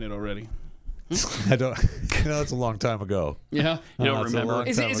you've seen it already? I don't. That's a long time ago. Yeah, you don't remember.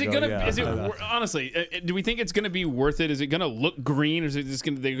 Is it gonna? Yeah, is it honestly? Do we think it's gonna be worth it? Is it gonna look green, or is it just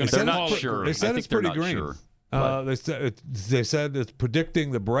gonna? They're not sure. They said it's pretty green. Sure. They said it's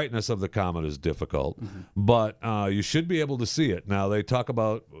predicting the brightness of the comet is difficult, but you should be able to see it. Now they talk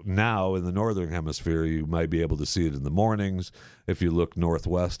about now in the northern hemisphere, you might be able to see it in the mornings if you look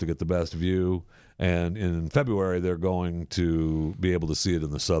northwest to get the best view. And in February, they're going to be able to see it in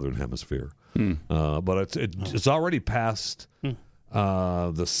the southern hemisphere. But it's already past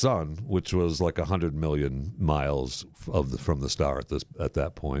the sun, which was like 100 million miles from the star at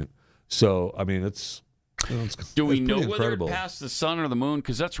that point. So I mean, do we know whether incredible. it passed the sun or the moon?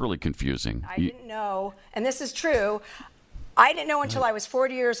 Because that's really confusing. I didn't know, and this is true. I didn't know until I was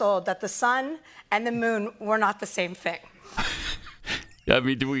 40 years old that the sun and the moon were not the same thing. I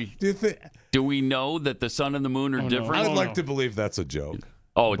mean, do we know that the sun and the moon are different? I would like to believe that's a joke.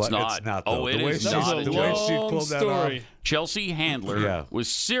 Oh, it's but not. It's not. Oh, it is not. The way she pulled that off. Chelsea Handler was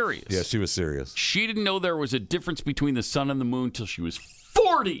serious. Yeah, she was serious. She didn't know there was a difference between the sun and the moon till she was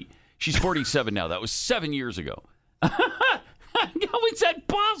 40. She's 47 now. That was 7 years ago. How is that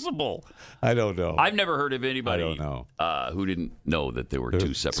possible? I don't know. I've never heard of anybody I don't know. Who didn't know that they were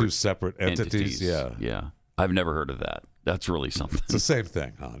two separate entities. Yeah. I've never heard of that. That's really something. It's the same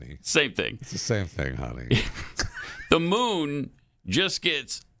thing, honey. Same thing. It's the same thing, honey. The moon just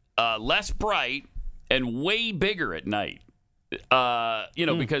gets less bright and way bigger at night.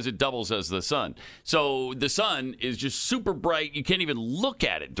 Because it doubles as the sun. So the sun is just super bright. You can't even look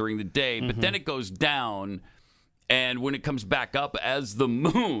at it during the day, but then it goes down, and when it comes back up as the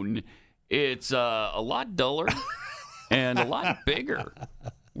moon, it's a lot duller and a lot bigger.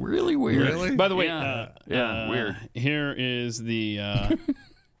 Really weird. Really? By the way, weird. Here is the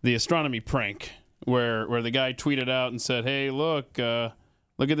astronomy prank where the guy tweeted out and said, "Hey, look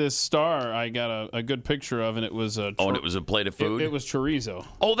at this star I got a good picture of," and it was and it was a plate of food. It was chorizo.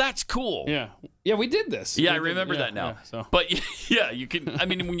 Oh, that's cool. Yeah, we did this. Yeah, I remember that now. So. But yeah, you can. I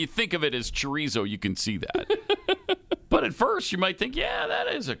mean, when you think of it as chorizo, you can see that. But at first, you might think, "Yeah, that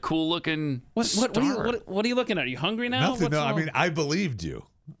is a cool looking star." What are you looking at? Are you hungry now? Nothing. No, I mean, I believed you.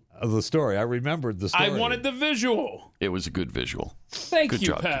 The story. I remembered the story. I wanted the visual. It was a good visual. Thank good you,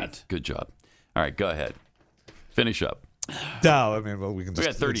 job, Pat. Keith. Good job. All right, go ahead. Finish up. No, I mean, well, we can just.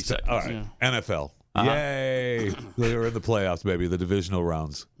 We got 30 seconds. All right. Yeah. NFL. Yay! They're in the playoffs, baby. The divisional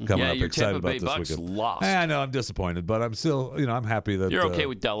rounds coming up. Your Excited Tampa Bay about Bucks this weekend. lost. I know. I'm disappointed, but I'm still. I'm happy that you're okay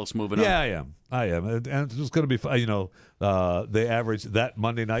with Dallas moving on. Yeah, I am, and it's going to be. They averaged that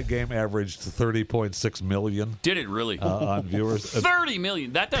Monday night game averaged 30.6 million. Did it really on viewers? 30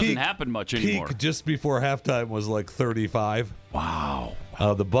 million. That doesn't happen much anymore. Peak just before halftime was like 35. Wow.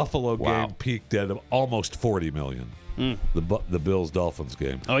 The Buffalo game peaked at almost 40 million. The Bills-Dolphins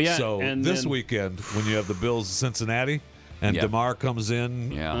game. Oh, yeah. So this weekend, when you have the Bills-Cincinnati and DeMar comes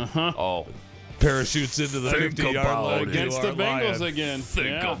in, parachutes into the 50-yard line against the Bengals again.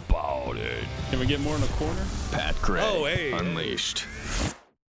 Think about it. Can we get more in the corner? Pat Gray Unleashed.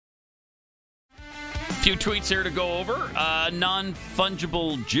 A few tweets here to go over.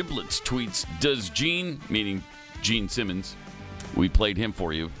 Non-fungible giblets tweets. Does Gene, meaning Gene Simmons, we played him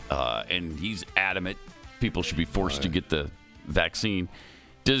for you, and he's adamant people should be forced to get the vaccine.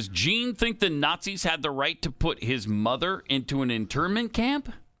 Does Gene think the Nazis had the right to put his mother into an internment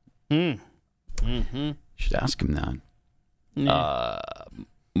camp? Should ask him that.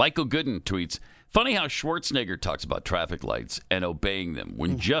 Michael Gooden tweets, funny how Schwarzenegger talks about traffic lights and obeying them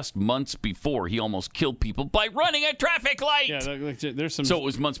when just months before he almost killed people by running a traffic light. Yeah, there's some. So it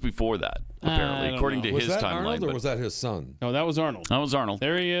was months before that, apparently, according to his timeline. Was that Arnold or was that his son? No, that was Arnold. That was Arnold.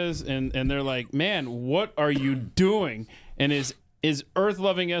 There he is, and they're like, man, what are you doing? And his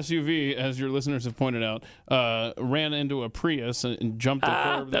earth-loving SUV, as your listeners have pointed out, ran into a Prius and jumped the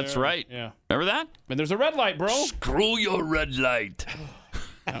curb there. That's right. Yeah. Remember that? And there's a red light, bro. Screw your red light.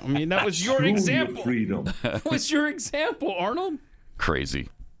 I mean, that was your example. Freedom. That was your example, Arnold. Crazy.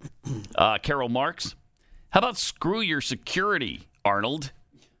 Carol Marks, how about screw your security, Arnold?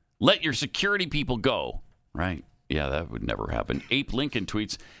 Let your security people go. Right. Yeah, that would never happen. Ape Lincoln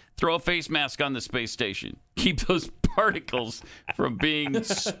tweets, throw a face mask on the space station. Keep those particles from being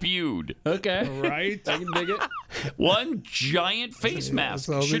spewed. Okay. Right? I can dig it. One giant face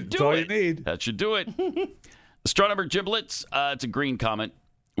mask should do that's all it. you need. That should do it. Astronomer Giblets, it's a green comment.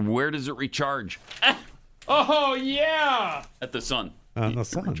 Where does it recharge? Oh, yeah. At the sun. On the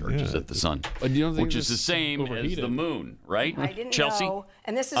sun, Recharges at the sun, you don't think which is the same as the moon, right? I didn't Chelsea? know,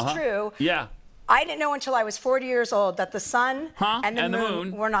 and this is true. Yeah. I didn't know until I was 40 years old that the sun and the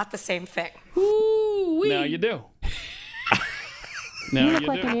moon were not the same thing. Ooh-wee. Now you do. You look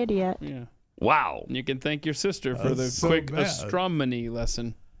like an idiot. Yeah. Wow. You can thank your sister for the so quick bad. astronomy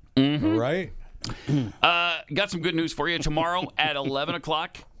lesson. Right? Got some good news for you. Tomorrow at 11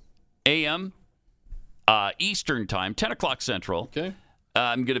 o'clock a.m. Eastern Time, 10 o'clock Central,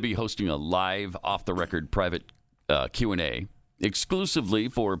 I'm going to be hosting a live, off-the-record private Q&A exclusively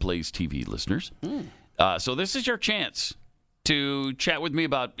for Blaze TV listeners. So this is your chance to chat with me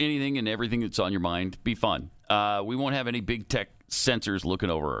about anything and everything that's on your mind. Be fun. We won't have any big tech sensors looking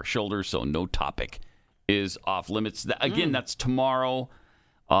over our shoulders, so no topic is off limits. Again, that's tomorrow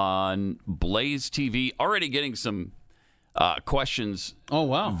on Blaze TV. Already getting some questions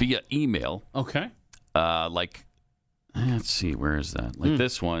via email. Okay. Like, let's see, where is that? Like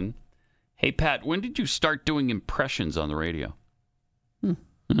this one. Hey, Pat, when did you start doing impressions on the radio?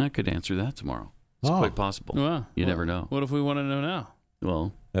 I could answer that tomorrow. It's quite possible. Wow. You never know. What if we want to know now?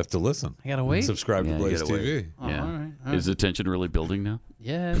 Well, have to listen. I gotta wait. Subscribe to Blaze you gotta TV. wait. Yeah. All right. Is the tension really building now?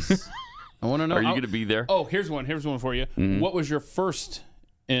 Yes. I want to know. Are you going to be there? Oh, here's one. Here's one for you. What was your first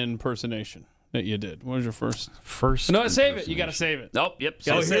impersonation that you did? What was your first? No, save it. You got to save it. Nope. Yep.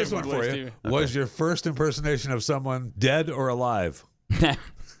 Oh, Save here's it. one for you. Was your first impersonation of someone dead or alive?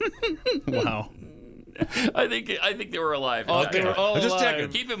 Wow. I think they were alive. Oh, they were all just alive. checking.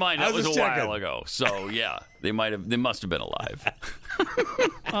 Keep in mind that was a while ago. So yeah, they must have been alive.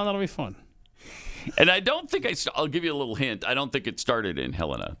 Oh, that'll be fun. And I don't think I'll give you a little hint. I don't think it started in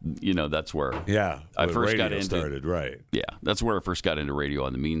Helena. You know, that's where I first got into. Started, right? Yeah, that's where I first got into radio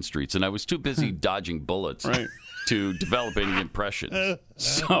on the mean streets, and I was too busy dodging bullets to develop any impressions.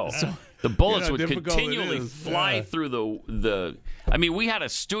 So the bullets would continually fly through the. I mean, we had a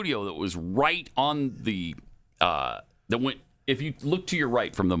studio that was right on the that went. If you look to your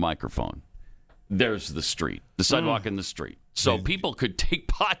right from the microphone, there's the street, the sidewalk and the street. So people could take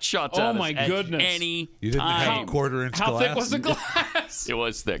pot shots at us at any You didn't time. have quarter-inch glass? How thick was the glass? It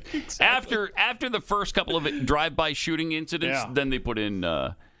was thick. Exactly. After the first couple of drive-by shooting incidents, then they put in,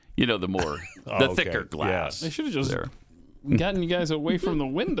 the more thicker glass. They should have just gotten you guys away from the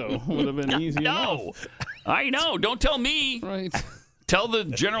window. Would have been easy enough. I know. Don't tell me. Right. Tell the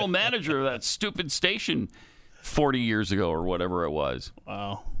general manager of that stupid station 40 years ago or whatever it was.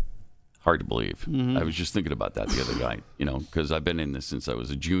 Wow. Hard to believe. I was just thinking about that the other night, because I've been in this since I was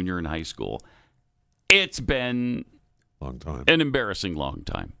a junior in high school. It's been long time. An embarrassing long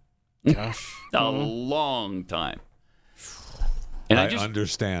time. Gosh. A long time. And I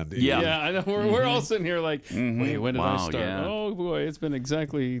understand. Yeah, I know. We're all sitting here like, wait, when did I start? Yeah. Oh, boy, it's been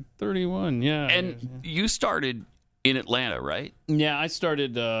exactly 31. Yeah. And you started in Atlanta, right? Yeah, I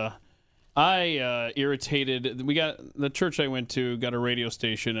started... I irritated. The church I went to got a radio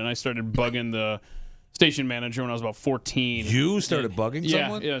station, and I started bugging the station manager when I was about 14. You started bugging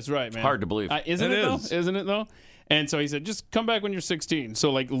someone? Yeah, that's right, man. Hard to believe. Isn't it though? And so he said, just come back when you're 16.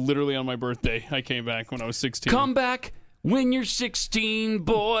 So like literally on my birthday, I came back when I was 16. Come back when you're 16,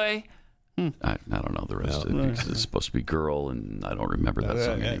 boy. I don't know the rest of it. It's supposed to be girl, and I don't remember that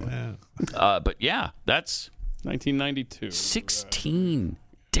song anyway. But yeah, that's 1992. 16.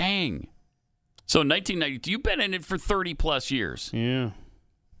 Dang. So 1992, you've been in it for 30 plus years. Yeah.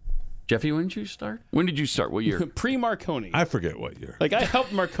 Jeffy, when did you start? When did you start? What year? Pre-Marconi. I forget what year. Like I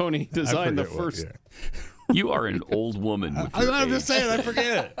helped Marconi design the first. You are an old woman. I'm just saying, I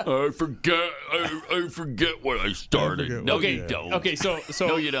forget. I forget when I started. No, you don't. Okay, so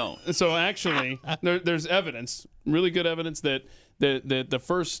no, you don't. So actually, there's evidence, really good evidence that the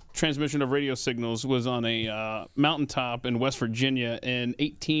first transmission of radio signals was on a mountaintop in West Virginia in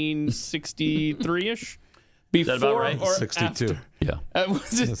 1863-ish. Before Is that about right? or 62. After? Yeah.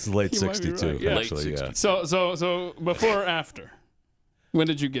 It's late 62, right. Yeah. actually. Late 62. So before or after? When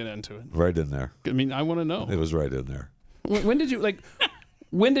did you get into it? Right in there. I mean, I want to know. It was right in there. When did you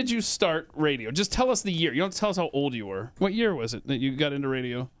when did you start radio? Just tell us the year. You don't tell us how old you were. What year was it that you got into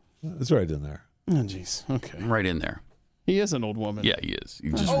radio? It's right in there. Oh, jeez. Okay. Right in there. He is an old woman. Yeah, he is.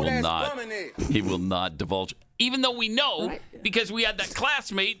 He just will not. He will not divulge. Even though we know, because we had that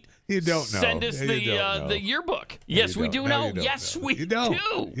classmate. You don't know. Send us the yearbook. Yes, we do know. Yes, we do.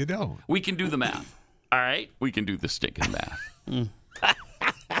 You don't. We can do the math. All right, we can do the stinking math.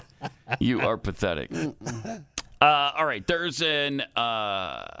 You are pathetic. All right. There's an.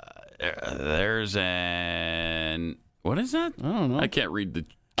 What is that? I don't know. I can't read the.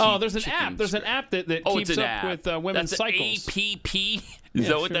 There's an app. There's an app that keeps up with women's cycles. APP? Is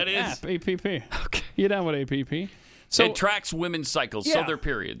that what that is? App, APP. Okay. You down with APP? So it tracks women's cycles, so their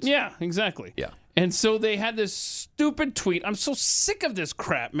periods. Yeah, exactly. Yeah. And so they had this stupid tweet. I'm so sick of this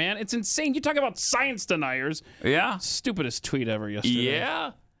crap, man. It's insane. You talk about science deniers. Yeah. Stupidest tweet ever yesterday.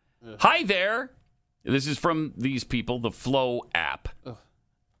 Yeah. Hi there. This is from these people, the Flow app.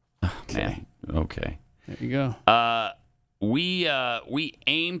 Okay. Okay. There you go. We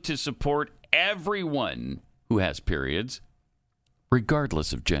aim to support everyone who has periods,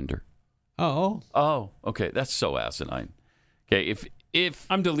 regardless of gender. Oh, okay. That's so asinine. Okay, if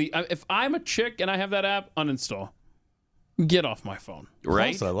I'm a chick and I have that app, uninstall. Get off my phone.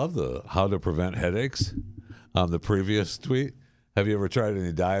 Right? Also, I love the how to prevent headaches on the previous tweet. Have you ever tried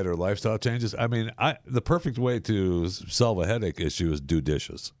any diet or lifestyle changes? I mean, the perfect way to solve a headache issue is do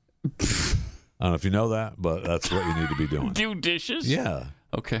dishes. I don't know if you know that, but that's what you need to be doing. Do dishes? Yeah.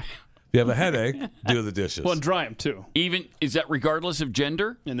 Okay. If you have a headache, do the dishes. Well, and dry them too. Even is that regardless of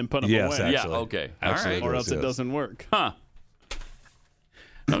gender? And then put them yes, away. Actually. Yeah. Okay. Actually, all right. Or else it doesn't work. Huh.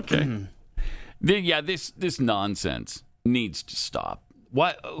 Okay. This nonsense needs to stop.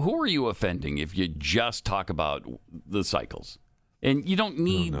 Who are you offending if you just talk about the cycles? And you don't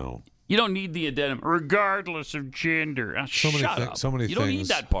need you don't need the addendum regardless of gender. Shut up. So many you don't need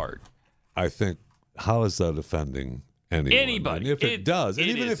that part. I think, how is that offending anyone? Anybody. And if it does, and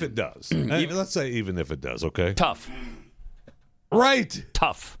even if it does, let's say even if it does, okay? Tough. Right.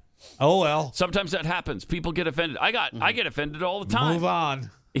 Tough. Oh, well. Sometimes that happens. People get offended. I get offended all the time. Move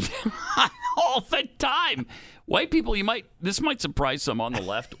on. All the time. White people, this might surprise some on the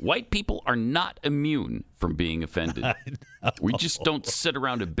left. White people are not immune from being offended. We just don't sit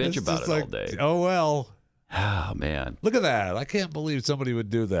around and bitch about it all day. Oh, well. Oh, man. Look at that. I can't believe somebody would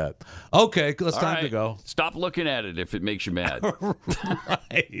do that. Okay, it's time to go. Stop looking at it if it makes you mad.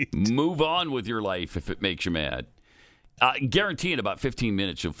 Right. Move on with your life if it makes you mad. Guarantee in about 15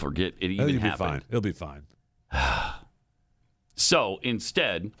 minutes you'll forget it even happened. It'll be fine. So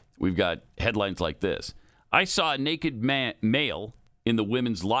instead, we've got headlines like this. I saw a naked male in the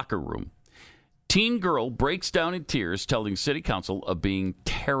women's locker room. Teen girl breaks down in tears telling city council of being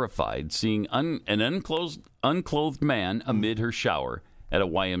terrified seeing an unclothed man amid her shower at a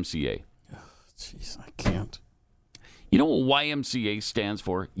YMCA. Jeez, I can't. You know what YMCA stands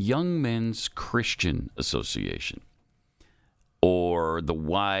for? Young Men's Christian Association. Or the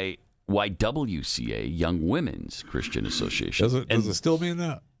YWCA, Young Women's Christian Association. Does it still mean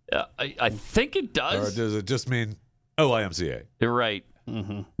that? I think it does. Or does it just mean YMCA? You're right.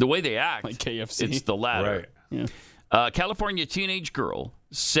 Mm-hmm. The way they act, like KFC. It's the latter. Right. Yeah. California teenage girl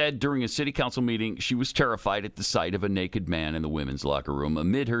said during a city council meeting she was terrified at the sight of a naked man in the women's locker room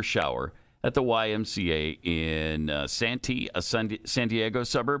amid her shower at the YMCA in Santee, a San Diego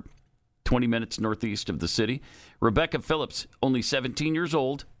suburb, 20 minutes northeast of the city. Rebecca Phillips, only 17 years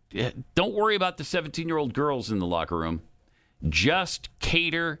old. Don't worry about the 17-year-old girls in the locker room. Just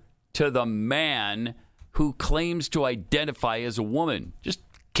cater to the man who claims to identify as a woman. Just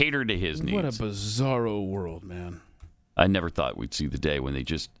cater to his needs. What a bizarro world, man. I never thought we'd see the day when they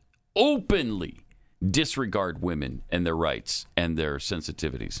just openly disregard women and their rights and their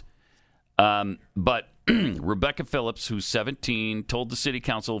sensitivities. But Rebecca Phillips, who's 17, told the city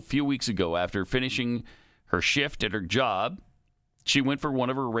council a few weeks ago after finishing her shift at her job, she went for one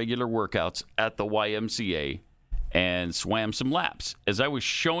of her regular workouts at the YMCA and swam some laps. As I was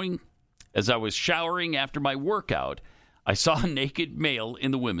showering after my workout, I saw a naked male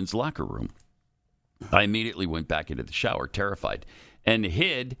in the women's locker room. I immediately went back into the shower, terrified, and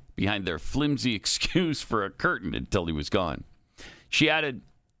hid behind their flimsy excuse for a curtain until he was gone. She added,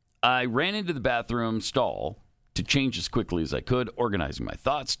 I ran into the bathroom stall to change as quickly as I could, organizing my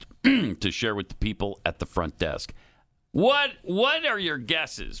thoughts to share with the people at the front desk. What are your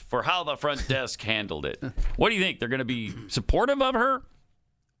guesses for how the front desk handled it? What do you think? They're going to be supportive of her?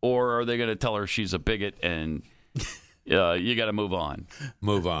 Or are they going to tell her she's a bigot and you got to move on?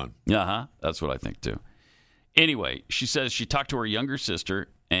 Move on. Uh-huh. That's what I think, too. Anyway, she says she talked to her younger sister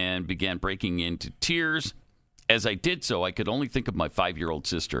and began breaking into tears. As I did so, I could only think of my 5-year-old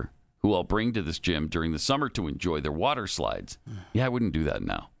sister, who I'll bring to this gym during the summer to enjoy their water slides. Yeah, I wouldn't do that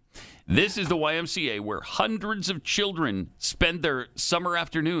now. This is the YMCA where hundreds of children spend their summer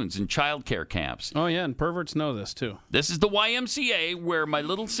afternoons in childcare camps. Oh, yeah, and perverts know this, too. This is the YMCA where my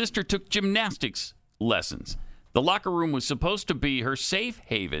little sister took gymnastics lessons. The locker room was supposed to be her safe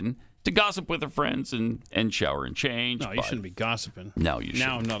haven to gossip with her friends and shower and change. No, you shouldn't be gossiping. No, you shouldn't.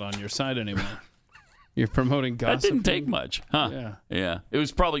 Now I'm not on your side anymore. You're promoting gossip. That didn't take much, huh? Yeah. Yeah. It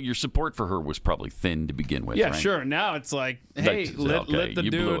was probably, your support for her was probably thin to begin with, Yeah, right? sure. Now it's like, hey, let the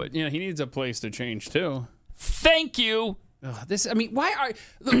you blew dude, it. you know, he needs a place to change too. Thank you. Why are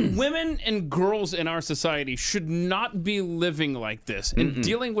women and girls in our society should not be living like this and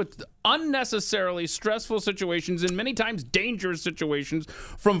dealing with unnecessarily stressful situations and many times dangerous situations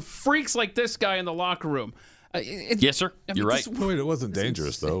from freaks like this guy in the locker room? Yes, sir. You're right. It wasn't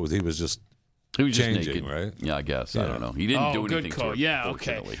dangerous, though. He was just changing, naked, right? Yeah, I guess. I don't know. He didn't do anything good call. to her, Yeah,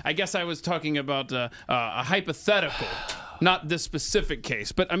 okay. fortunately. I guess I was talking about a hypothetical, not this specific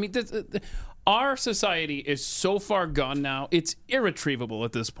case. But, I mean, our society is so far gone now, it's irretrievable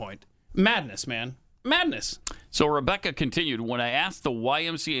at this point. Madness, man. Madness. So Rebecca continued, when I asked the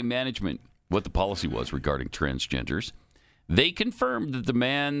YMCA management what the policy was regarding transgenders, they confirmed that the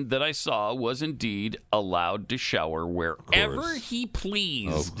man that I saw was indeed allowed to shower wherever he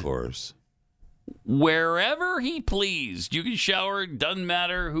pleased. Of course. Wherever he pleased. You can shower, doesn't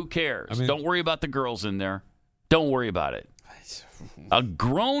matter, who cares? Don't worry about the girls in there. Don't worry about it. A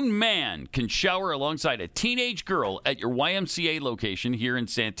grown man can shower alongside a teenage girl at your YMCA location here in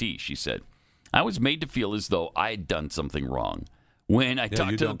Santee, she said. I was made to feel as though I had done something wrong when I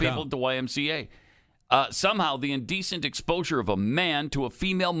talked to the people at the YMCA. Somehow, the indecent exposure of a man to a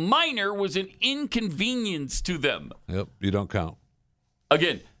female minor was an inconvenience to them. Yep, you don't count.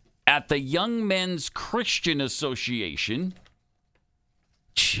 Again, at the Young Men's Christian Association.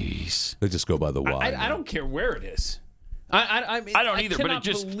 Jeez. They just go by the Y. I don't care where it is. I don't either, but it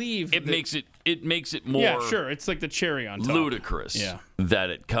just makes it more. Yeah, sure. It's like the cherry on top. Ludicrous that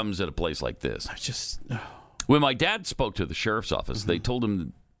it comes at a place like this. When my dad spoke to the sheriff's office, they told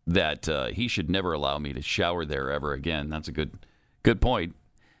him that he should never allow me to shower there ever again. That's a good point.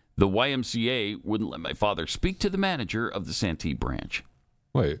 The YMCA wouldn't let my father speak to the manager of the Santee branch.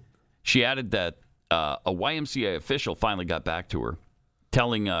 Wait. She added that a YMCA official finally got back to her,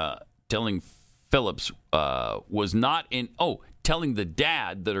 telling Phillips was not in. Telling the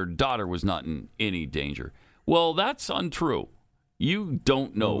dad that her daughter was not in any danger. Well, that's untrue. You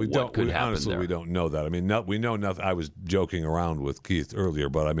don't know what could happen honestly, there. we don't know that. I mean, we know nothing. I was joking around with Keith earlier,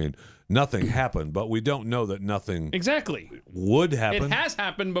 but I mean, nothing happened. But we don't know that nothing would happen. It has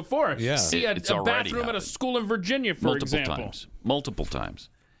happened before. Yeah. See a bathroom at a school in Virginia, for example. Multiple times.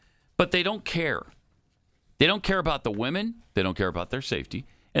 But they don't care. They don't care about the women. They don't care about their safety.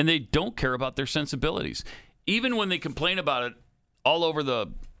 And they don't care about their sensibilities. Even when they complain about it all over the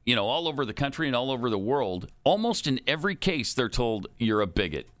country and all over the world, almost in every case they're told you're a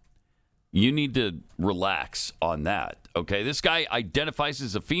bigot. You need to relax on that. Okay, this guy identifies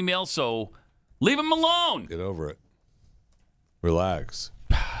as a female, so leave him alone. Get over it. Relax.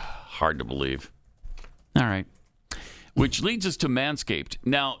 Hard to believe. All right. Which leads us to Manscaped.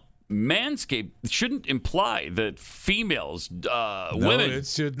 Now, Manscaped shouldn't imply that females, women, it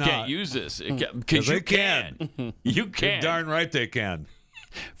should not. Can't use this. Because you can. You can. You're darn right they can.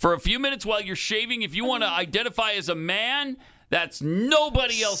 For a few minutes while you're shaving, if you want to identify as a man, that's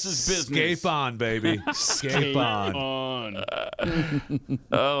nobody else's business. Scape on, baby. Scape on.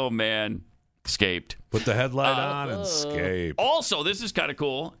 Oh, man. Scaped. Put the headlight on and scape. Also, this is kind of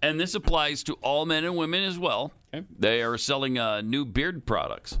cool, and this applies to all men and women as well. Okay. They are selling new beard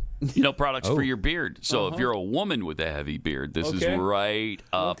products. Products for your beard. So if you're a woman with a heavy beard, this is right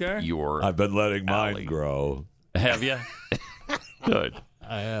up your I've been letting alley. mine grow. Have you? Good.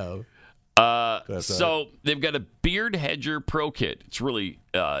 I have. So they've got a Beard Hedger Pro Kit. It's really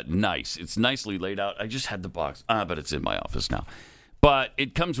nice. It's nicely laid out. I just had the box, but it's in my office now. But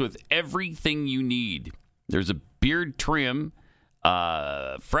it comes with everything you need. There's a beard trim,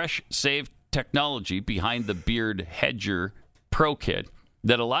 fresh save technology behind the Beard Hedger Pro Kit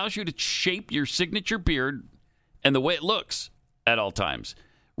that allows you to shape your signature beard and the way it looks at all times.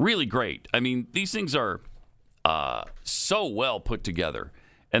 Really great. I mean, these things are so well put together,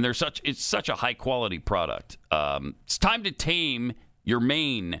 and it's such a high quality product. It's time to tame your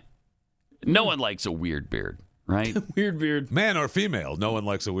mane. No one likes a weird beard, right? Weird beard, man or female. No one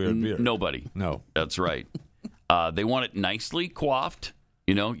likes a weird beard. Nobody. No, that's right. They want it nicely coiffed.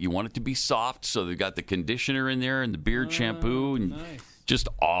 You want it to be soft, so they've got the conditioner in there and the beard shampoo, and just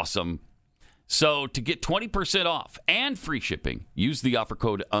awesome. So to get 20% off and free shipping, use the offer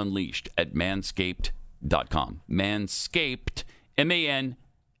code UNLEASHED at manscaped.com. Manscaped, MANSCAPED,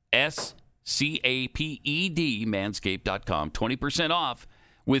 manscaped.com. 20% off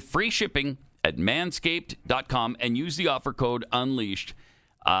with free shipping at manscaped.com, and use the offer code UNLEASHED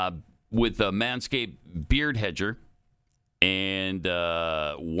with the Manscaped Beard Hedger. And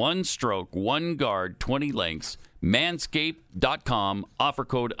one stroke, one guard, 20 lengths. Manscaped.com, offer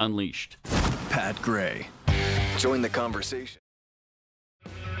code UNLEASHED. Pat Gray. Join the conversation.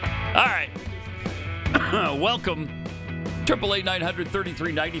 All right. Welcome.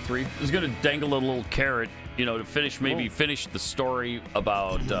 888-900-3393. I was going to dangle a little carrot, to finish the story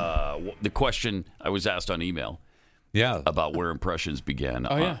about the question I was asked on email. Yeah. About where impressions began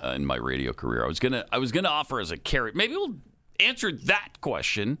in my radio career. I was gonna offer as a carrot. Maybe we'll answer that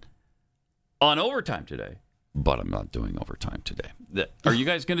question on overtime today. But I'm not doing overtime today. Are you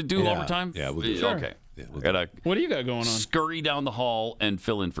guys going to do overtime? Yeah, we'll do. Sure. Okay. Yeah, what do you got going on? Scurry down the hall and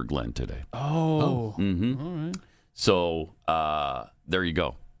fill in for Glenn today. Oh. Mm-hmm. All right. So there you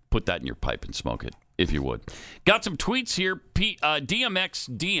go. Put that in your pipe and smoke it, if you would. Got some tweets here. DMX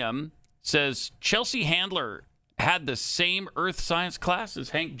DM says Chelsea Handler had the same earth science class as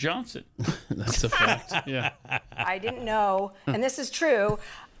Hank Johnson. That's a fact. Yeah. I didn't know, and this is true.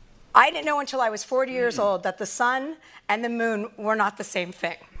 I didn't know until I was 40 years old that the sun and the moon were not the same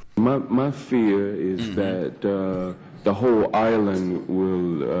thing. My fear is that the whole island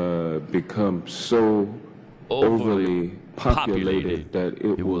will become so overly populated that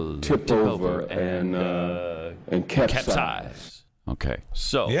it will tip over and capsize. Okay,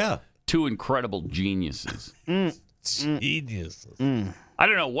 so two incredible geniuses. Geniuses. I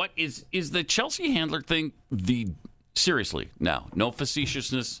don't know, what is the Chelsea Handler thing seriously now, no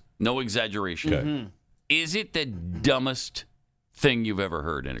facetiousness, no exaggeration. Okay. Is it the dumbest thing you've ever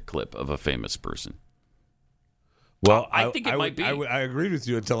heard in a clip of a famous person? Well, I think it might be. I agreed with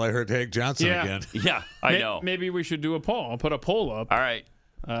you until I heard Hank Johnson again. Yeah, I know. Maybe we should do a poll. I'll put a poll up. All right.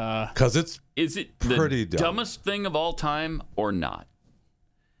 Because is it pretty the dumb. dumbest thing of all time or not?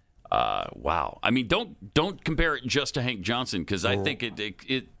 Wow. I mean, don't compare it just to Hank Johnson, because I think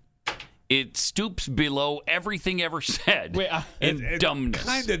it stoops below everything ever said in dumbness. It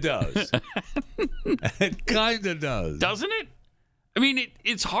kind of does. It kind of does. Doesn't it? I mean,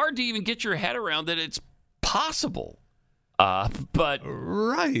 it's hard to even get your head around that it's possible. But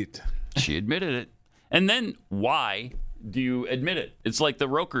right. She admitted it. And then why do you admit it? It's like the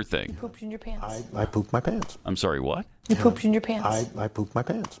Roker thing. You pooped in your pants. I pooped my pants. I'm sorry, what? You pooped in your pants. I pooped my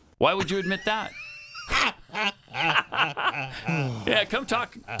pants. Why would you admit that? Yeah, come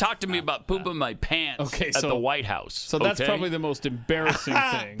talk to me about pooping my pants at the White House. So that's probably the most embarrassing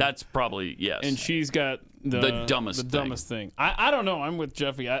thing. That's probably, yes. And she's got the dumbest thing. I don't know. I'm with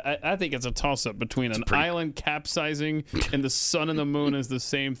Jeffy. I think it's a toss-up between an island capsizing and the sun and the moon is the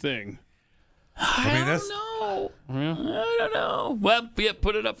same thing. I don't know. I don't know. Well,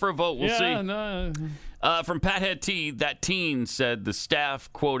 put it up for a vote. We'll see. No. From Pathead T, that teen said the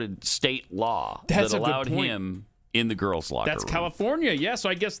staff quoted state law That's that a good allowed point. him in the girls' locker room. That's California, yeah. So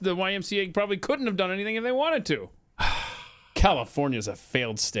I guess the YMCA probably couldn't have done anything if they wanted to. California's a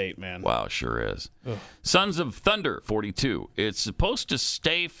failed state, man. Wow, sure is. Ugh. Sons of Thunder 42. It's supposed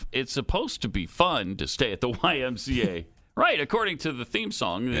to be fun to stay at the YMCA. Right, according to the theme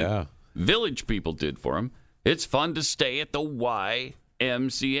song that Village People did for him. It's fun to stay at the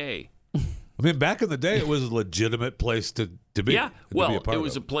YMCA. I mean, back in the day, it was a legitimate place to be. Yeah, well, it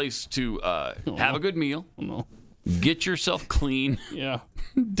was a place to have a good meal, get yourself clean,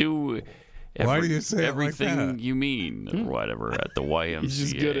 do Why do you say everything it like that? you mean, or whatever, at the YMCA. He's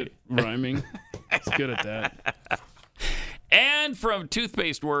just good at rhyming. He's good at that. And from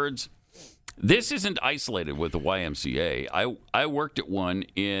Toothpaste Words, this isn't isolated with the YMCA. I worked at one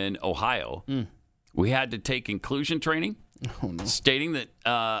in Ohio. We had to take inclusion training. Stating that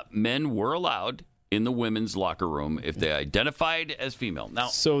men were allowed in the women's locker room if they identified as female.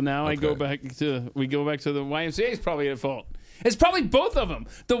 Now, we go back to the YMCA is probably at fault. It's probably both of them.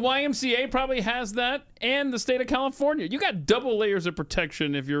 The YMCA probably has that, and the state of California. You got double layers of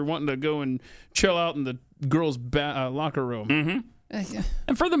protection if you're wanting to go and chill out in the girls' locker room. Mm-hmm.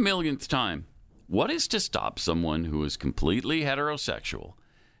 And for the millionth time, what is to stop someone who is completely heterosexual,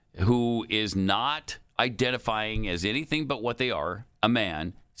 who is not identifying as anything but what they are, a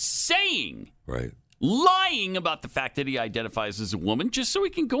man, lying about the fact that he identifies as a woman just so he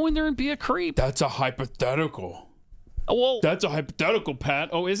can go in there and be a creep? That's a hypothetical. Well, that's a hypothetical, Pat.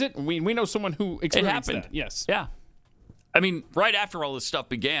 Oh, is it? We know someone who experienced happened. That. Yes. Yeah. I mean, right after all this stuff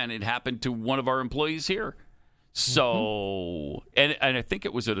began, it happened to one of our employees here. So, and I think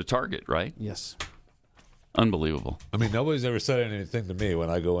it was at a Target, right? Yes. Unbelievable. I mean, nobody's ever said anything to me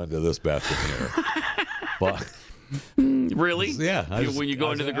when I go into this bathroom here. But really? Yeah. When you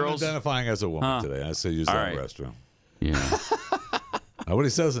go into the girls? I'm identifying as a woman today. I say use that restroom. Yeah. Nobody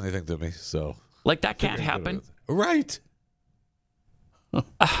says anything to me, so. Like that can't happen? Right.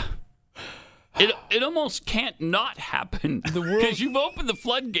 It almost can't not happen because you've opened the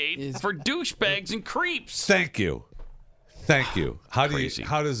floodgate for douchebags and creeps. Thank you. Thank you. How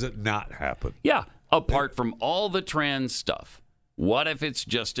does it not happen? Yeah, apart from all the trans stuff. What if it's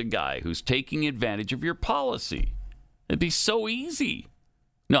just a guy who's taking advantage of your policy? It'd be so easy.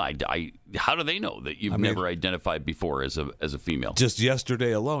 No, how do they know that you've never identified before as a female? Just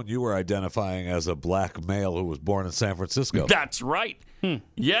yesterday alone, you were identifying as a black male who was born in San Francisco. That's right.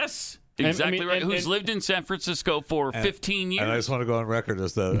 Yes, exactly right. Who's lived in San Francisco for 15 years. And I just want to go on record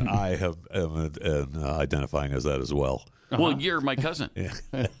as that I am identifying as that as well. Well, you're my cousin. Yeah.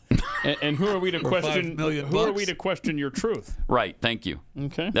 and who are we to For question? $5 million Who are we to question your truth? Right. Thank you.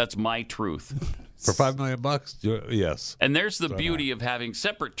 Okay. That's my truth. For $5 million, yes. And there's the beauty of having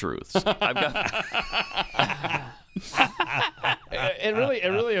separate truths. I've got.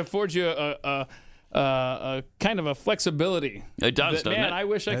 It really affords you a kind of a flexibility. It does, doesn't it? I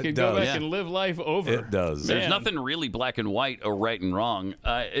wish I could go back and live life over. It does. There's nothing really black and white or right and wrong.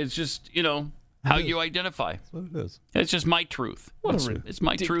 It's just, how you identify. That's what it is. It's just my truth. It's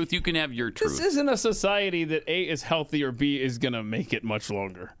my truth. You can have your truth. This isn't a society that A is healthy or B is going to make it much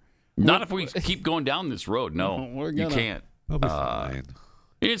longer. Not if we keep going down this road. No, you can't. We'll be fine.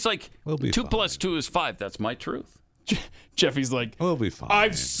 It's like 2 plus 2 is 5. That's my truth. Jeffy's like, we'll be fine.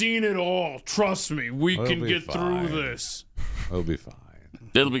 I've seen it all. Trust me. We can get through this. We'll be fine.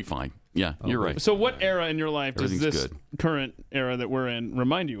 It'll be fine. Yeah, you're right. So what era in your life does this good. current era that we're in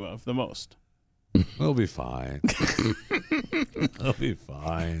remind you of the most? We'll be fine. We'll be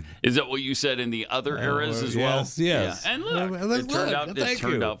fine. Is that what you said in the other eras as well? Yes. Yeah. And look, it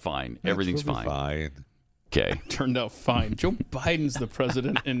turned out fine. Everything's fine. Okay. Turned out fine. Joe Biden's the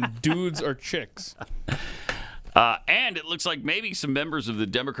president, and dudes are chicks. And it looks like maybe some members of the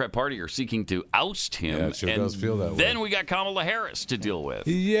Democrat Party are seeking to oust him. Yeah, it sure does feel that way. Then we got Kamala Harris to deal with.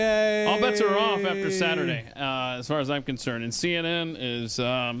 Yay! All bets are off after Saturday, as far as I'm concerned. And CNN is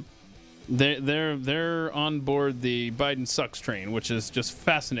they're on board the Biden sucks train, which is just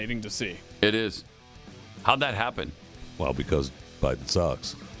fascinating to see. It is. How'd that happen? Well, because Biden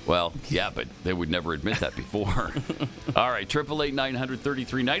sucks. Well, yeah, but they would never admit that before. All right,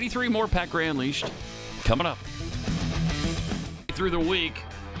 888-900-3393. More Pat Gray Unleashed coming up. Through the week,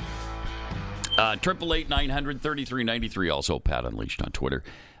 888-900-3393. Also, Pat Unleashed on Twitter.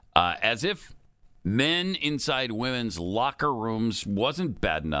 As if men inside women's locker rooms wasn't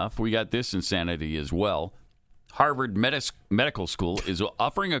bad enough, we got this insanity as well. Harvard Medical School is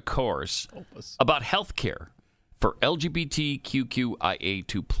offering a course about health care for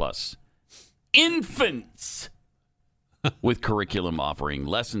LGBTQIA2+ infants with curriculum offering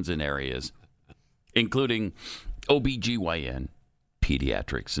lessons in areas including OBGYN,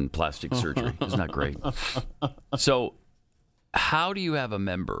 pediatrics, and plastic surgery. Isn't that great? So how do you have a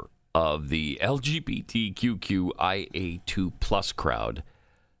member of the LGBTQIA2+ crowd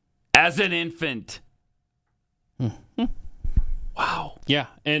as an infant? Wow. Yeah,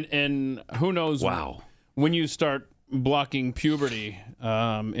 and who knows? Wow. When you start blocking puberty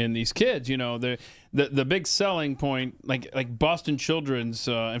in these kids, the big selling point, like Boston Children's,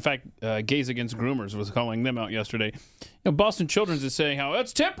 in fact, Gays Against Groomers was calling them out yesterday. Boston Children's is saying how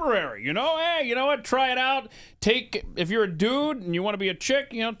it's temporary. Hey, you know what? Try it out. If you're a dude and you want to be a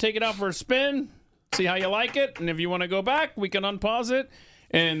chick, take it out for a spin, see how you like it, and if you want to go back, we can unpause it.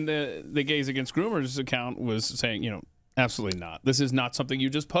 And the Gays Against Groomers account was saying, absolutely not. This is not something you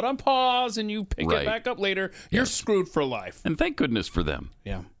just put on pause and you pick it back up later. You're screwed for life. And thank goodness for them.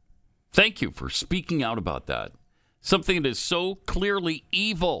 Yeah. Thank you for speaking out about that. Something that is so clearly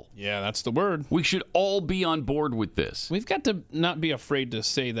evil. Yeah, that's the word. We should all be on board with this. We've got to not be afraid to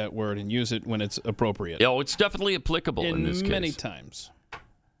say that word and use it when it's appropriate. Oh, it's definitely applicable in this case. Many times.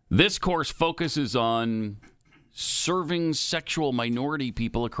 This course focuses on serving sexual minority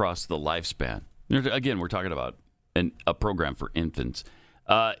people across the lifespan. Again, we're talking about a program for infants.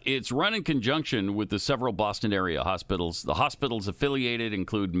 It's run in conjunction with the several Boston area hospitals. The hospitals affiliated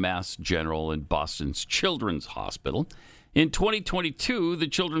include Mass General and Boston's Children's Hospital. In 2022, the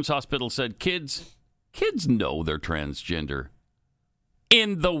Children's Hospital said kids know they're transgender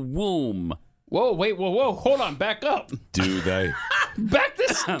in the womb. Whoa, hold on, back up. Do they? Back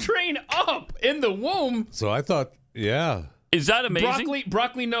this train up in the womb. So I thought, yeah. Is that amazing?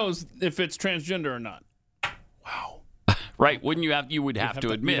 Broccoli knows if it's transgender or not. Wow. Right, wouldn't you have? You would have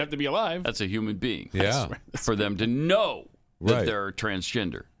to admit. You have to be alive. That's a human being. Yeah. For them to know that they're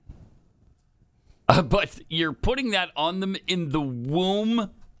transgender. But you're putting that on them in the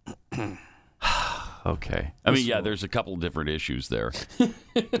womb? Okay. I mean, there's a couple different issues there.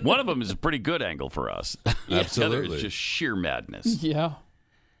 One of them is a pretty good angle for us. Absolutely. The other is just sheer madness. Yeah.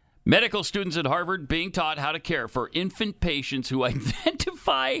 Medical students at Harvard being taught how to care for infant patients who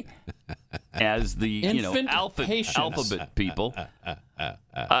identify as the alphabet people.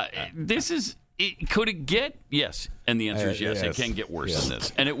 This is, could it get? Yes. And the answer is yes. It can get worse than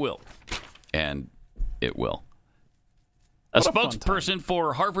this. And it will. And it will. A spokesperson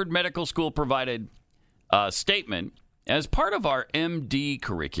for Harvard Medical School provided a statement. As part of our MD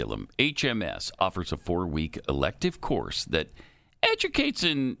curriculum, HMS offers a 4-week elective course that educates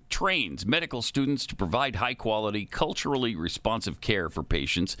and trains medical students to provide high-quality, culturally responsive care for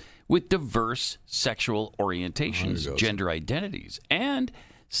patients with diverse sexual orientations, gender identities, and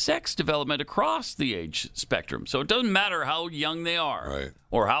sex development across the age spectrum. So it doesn't matter how young they are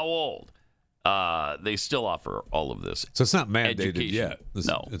or how old. They still offer all of this. So it's not mandated education. Yet.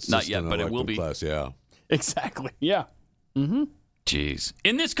 No, it's not yet, but it will be. Class, yeah. Exactly. Yeah. Mm-hmm. Jeez.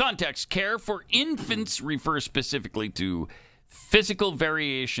 In this context, care for infants refers specifically to physical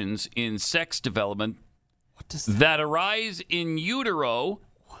variations in sex development that arise in utero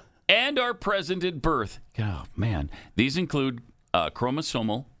and are present at birth. Oh, man. These include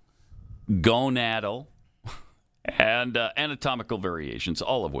chromosomal, gonadal, and anatomical variations,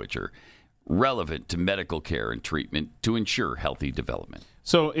 all of which are relevant to medical care and treatment to ensure healthy development.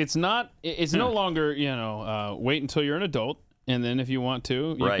 So it's no longer, wait until you're an adult. And then if you want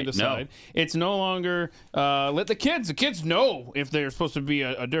to, you can decide. No. It's no longer let the kids know if they're supposed to be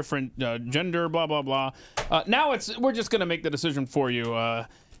a different gender, blah, blah, blah. Now we're just going to make the decision for you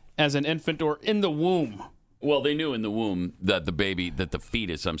as an infant or in the womb. Well, they knew in the womb that the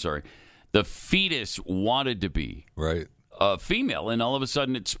fetus wanted to be a female, and all of a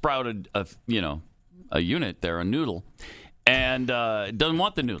sudden it sprouted a unit there, a noodle, and it doesn't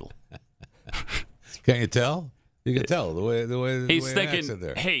want the noodle. Can't you tell? You can tell the way he's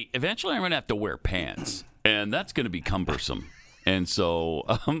thinking, hey, eventually I'm going to have to wear pants, and that's going to be cumbersome. And so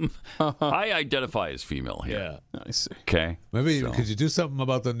I identify as female here. Yeah. I see. Okay. Maybe could you do something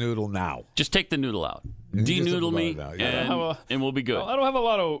about the noodle now? Get the noodle out. De-noodle me, and we'll be good. Well, I don't have a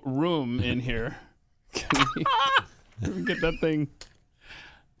lot of room in here. Can we get that thing?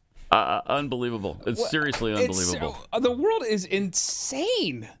 Unbelievable. It's seriously unbelievable. The world is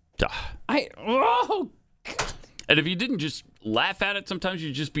insane. God. And if you didn't just laugh at it, sometimes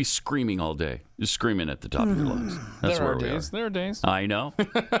you'd just be screaming all day. Just screaming at the top of your lungs. That's where we are. There are days. I know.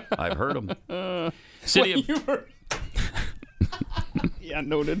 I've heard them. Yeah,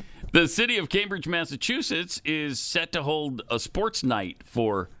 noted. The city of Cambridge, Massachusetts is set to hold a sports night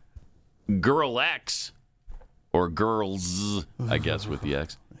for Girl X, or girls, I guess, with the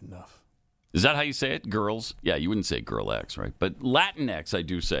X. Enough. Is that how you say it? Girls? Yeah, you wouldn't say Girl X, right? But Latinx, I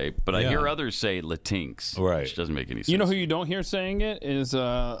do say. But I hear others say Latinx, which doesn't make any sense. You know who you don't hear saying it is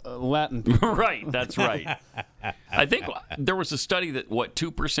Latin. Right, that's right. I think there was a study that,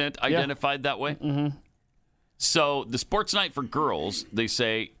 2% identified that way? Mm-hmm. So the sports night for girls, they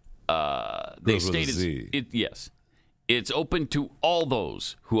say, it's open to all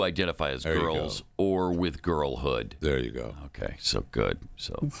those who identify as girls or with girlhood. There you go. Okay, so good.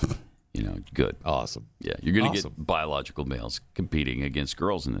 So... good. Awesome. Yeah, you're going to get biological males competing against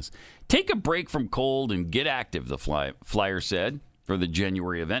girls in this. Take a break from cold and get active, the flyer said, for the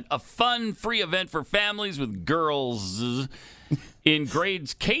January event. A fun, free event for families with girls in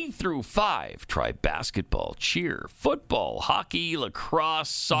grades K through 5. Try basketball, cheer, football, hockey, lacrosse,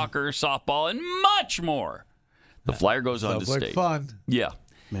 soccer, softball, and much more. The flyer goes on to state. Sounds like fun. Yeah.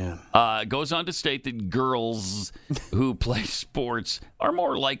 Man. Goes on to state that girls who play sports are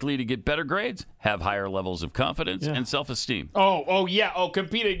more likely to get better grades, have higher levels of confidence and self-esteem. Oh, yeah. Oh,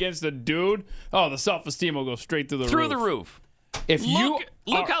 compete against a dude. Oh, the self-esteem will go straight through the roof. If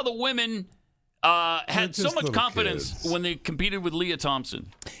look how the women had so much confidence when they competed with Leah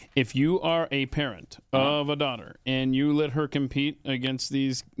Thompson. If you are a parent of a daughter and you let her compete against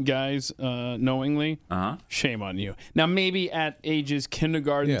these guys knowingly, shame on you. Now, maybe at ages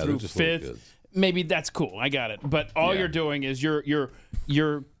kindergarten through 5th, maybe that's cool. I got it. But all you're doing is you're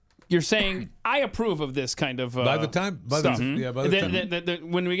saying, I approve of this kind of stuff.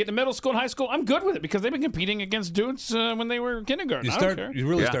 When we get to middle school and high school, I'm good with it because they've been competing against dudes when they were kindergarten. You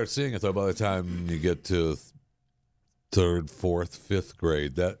really start seeing it, though, by the time you get to 3rd, 4th, 5th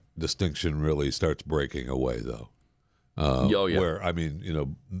grade. That distinction really starts breaking away, though. Where,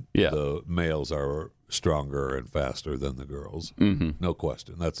 the males are stronger and faster than the girls. Mm-hmm. No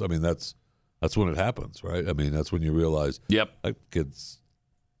question. That's when it happens, right? I mean, that's when you realize that kid's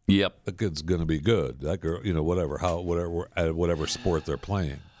going to be good. That girl, whatever sport they're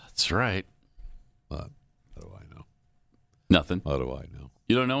playing. That's right. But how do I know? Nothing. How do I know?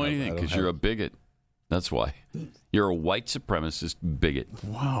 You don't know anything because you're a bigot. That's why. You're a white supremacist bigot.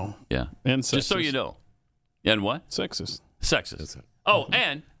 Wow. Yeah. And just so you know. And what? Sexist. Sexist. Oh,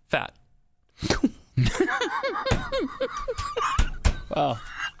 and fat. Wow.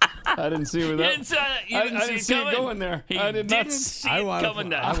 I didn't see where that. You didn't see it going there. I didn't see it coming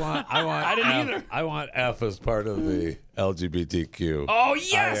there. I didn't either. I want F as part of the LGBTQ. Oh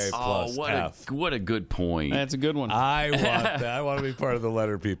yes! IA plus what a good point. That's a good one. I want that. I want to be part of the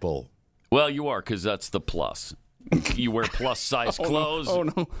letter people. Well, you are, because that's the plus. You wear plus size clothes,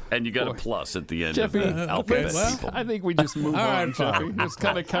 and you got a plus at the end Jeffy, of the alphabet. People. I think we just move on, Jeffy. Just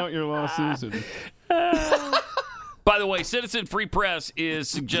kind of count your losses. By the way, Citizen Free Press is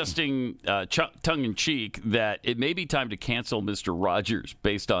suggesting, tongue-in-cheek, that it may be time to cancel Mr. Rogers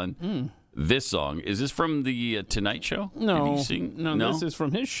based on this song. Is this from the Tonight Show? No, no, this is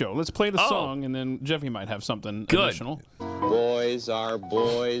from his show. Let's play the song, and then Jeffy might have something additional. Boys are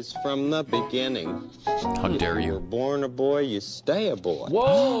boys from the beginning. How dare you? You're born a boy, you stay a boy.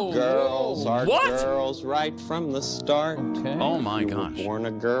 Whoa! Girls are What? girls right from the start. Okay. Oh, my gosh. You're born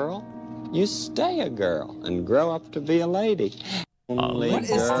a girl, you stay a girl and grow up to be a lady. Only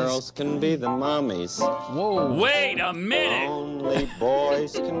girls can be the mommies. Whoa. Wait a minute. Only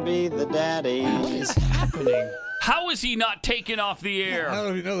boys can be the daddies. What is happening? How is he not taken off the air? I don't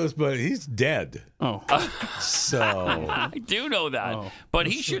know if you know this, but he's dead. Oh. So. I do know that. But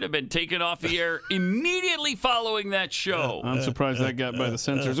he should have been taken off the air immediately following that show. I'm surprised that got by the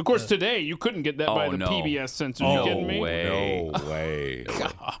censors. Of course, today you couldn't get that by the PBS censors. You kidding me? No way.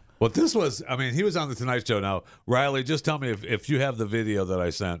 Well, this was, he was on the Tonight Show. Now, Riley, just tell me if you have the video that I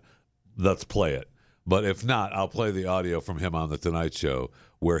sent, let's play it. But if not, I'll play the audio from him on the Tonight Show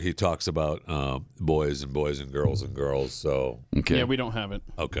where he talks about boys and girls and girls. So okay. Yeah, we don't have it.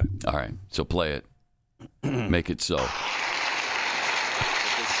 Okay. All right. So play it. Make it so. The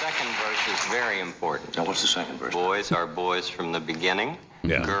second verse is very important. Now, what's the second verse? Boys are boys from the beginning.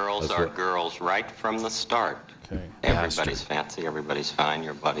 Yeah, girls are girls right from the start. Okay. Everybody's fancy, everybody's fine,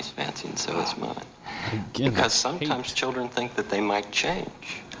 your body's fancy, and so is mine. Because sometimes children think that they might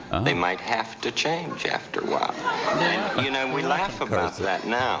change. They might have to change after a while. And, we laugh about that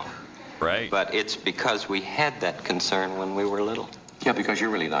now. Right. But it's because we had that concern when we were little. Yeah, because you're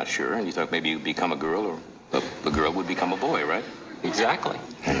really not sure, and you thought maybe you'd become a girl, or a girl would become a boy, right? Exactly.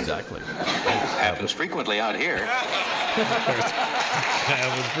 Happens frequently out here.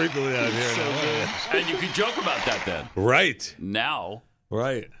 Happens frequently out here. And you could joke about that then. Right. Now.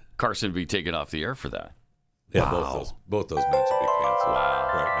 Right. Carson would be taken off the air for that. Yeah, wow. both those men should be canceled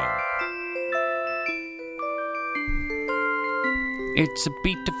right now. It's a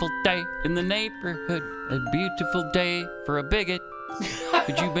beautiful day in the neighborhood. A beautiful day for a bigot.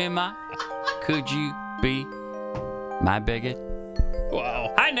 Could you be my bigot?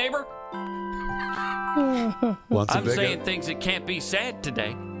 Wow. Hi, neighbor. I'm bigot? saying things that can't be said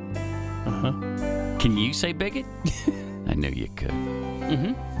today. Can you say bigot? I knew you could.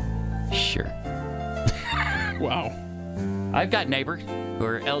 Sure. Wow. I've got neighbors who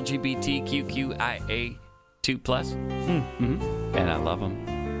are LGBTQIA2+. And I love them.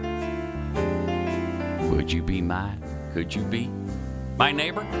 Could you be my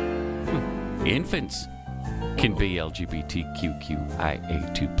neighbor? Infants can be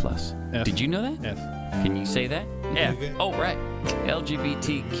LGBTQIA2+. F. Did you know that? F. Can you say that? F. Oh, right.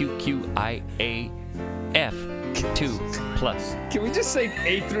 LGBTQIAF2+. Can we just say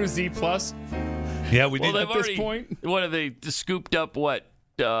A through Z plus? Yeah, we did at this point. What have they scooped up? About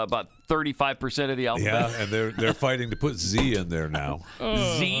 35% of the alphabet? Yeah, and they're fighting to put Z in there now.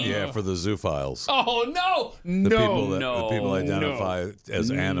 Z? Yeah, for the zoophiles. Oh no! The people identify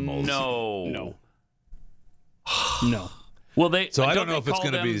as animals. No. Well, So I don't know if it's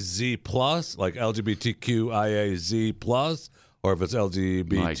going to be Z plus, like LGBTQIA Z plus, or if it's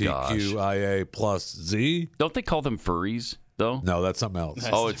LGBTQIA plus Z. Don't they call them furries though? No, that's something else.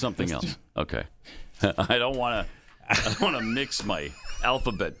 Oh, it's something else. Okay. I don't want to mix my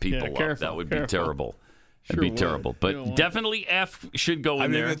alphabet people up. Careful, That would be terrible. That'd be terrible. But definitely F should go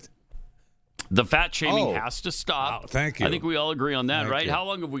in there. The fat shaming has to stop. Oh, thank you. I think we all agree on that, right? How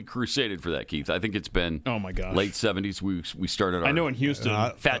long have we crusaded for that, Keith? I think it's been late 70s. We started our I know in Houston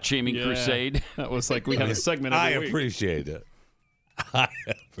fat shaming crusade. That was like we had a segment every week. Appreciate it. I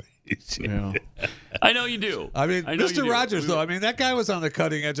appreciate it. I know you do. Mr. Rogers, though, that guy was on the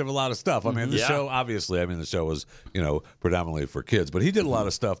cutting edge of a lot of stuff. The show, obviously, the show was, predominantly for kids, but he did a lot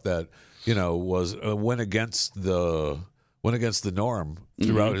of stuff that, was went against the norm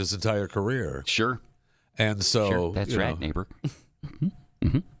throughout his entire career. Sure. And so that's right, neighbor.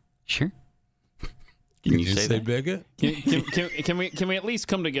 Sure. Can you say that? bigot? Can we at least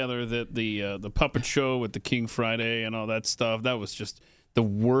come together that the puppet show with the King Friday and all that stuff, that was just the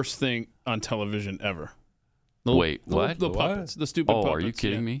worst thing on television ever. Wait, what? The puppets, the stupid puppets. Oh, are you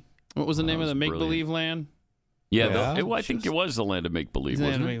kidding me? What was the name of the make-believe land? Yeah, I think it was the land of make-believe,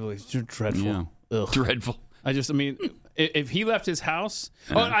 wasn't it? It's dreadful. Yeah. Dreadful. If he left his house...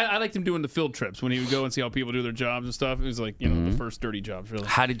 I liked him doing the field trips when he would go and see how people do their jobs and stuff. It was like, the first dirty jobs, really.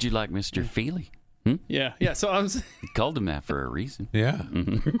 How did you like Mr. Feely? Yeah. So I was... He called him that for a reason. Yeah.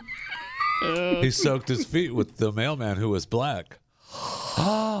 He soaked his feet with the mailman who was black.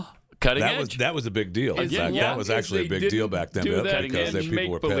 Cutting edge. That was a big deal. In fact, that was actually a big deal back then because people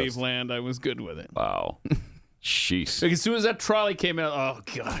were pissed. Make-believe land, I was good with it. Wow. Jeez. Like, as soon as that trolley came out, oh,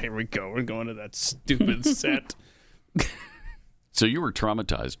 God, here we go. We're going to that stupid set. So you were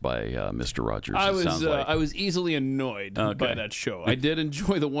traumatized by Mr. Rogers, I was easily annoyed by that show. I did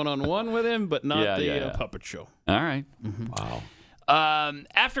enjoy the one-on-one with him, but not the puppet show. All right. Wow.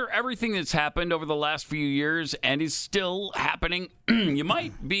 After everything that's happened over the last few years and is still happening, you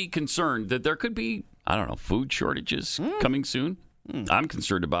might be concerned that there could be, food shortages coming soon. I'm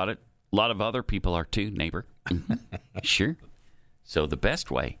concerned about it. A lot of other people are too, neighbor. Sure. So the best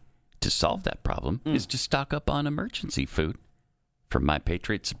way to solve that problem is to stock up on emergency food from My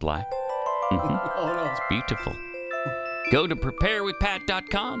Patriot Supply. Oh, no. It's beautiful. Go to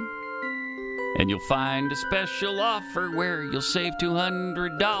preparewithpat.com. and you'll find a special offer where you'll save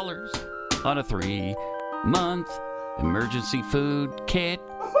 $200 on a 3-month emergency food kit.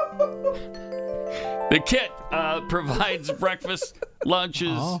 The kit provides breakfast,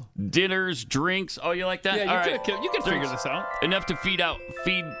 lunches, dinners, drinks. Oh, you like that? Yeah, you can figure this out. Enough to feed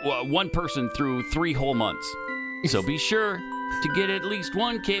one person through 3 whole months. So be sure to get at least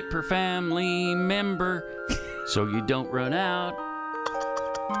one kit per family member so you don't run out.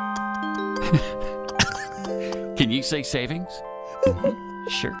 Can you say savings?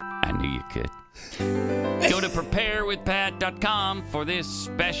 Sure, I knew you could. Go to preparewithpat.com for this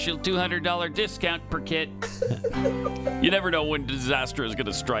special $200 discount per kit. You never know when disaster is going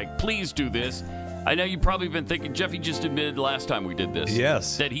to strike. Please do this. I know you've probably been thinking, Jeffy just admitted last time we did this.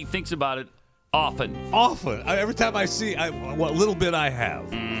 Yes. That he thinks about it often. Every time I see what little bit I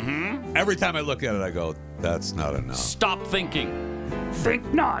have, every time I look at it, I go, that's not enough. Stop thinking.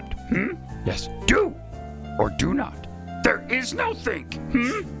 Think not. Yes. Do or do not. There is no think.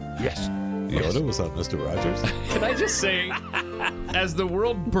 Yes. Yoda was on Mr. Rogers. Can I just say, as the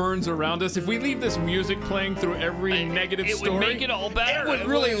world burns around us, if we leave this music playing through every negative story, it would make it all better. It would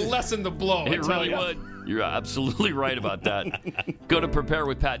really lessen the blow. It really would. You're absolutely right about that. Go to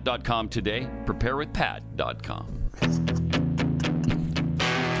preparewithpat.com today. Preparewithpat.com.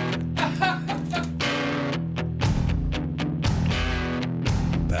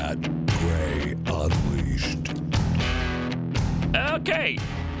 Pat Gray Unleashed. Okay.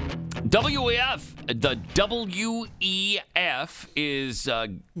 WEF, the WEF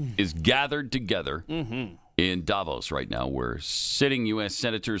is gathered together in Davos right now, where sitting U.S.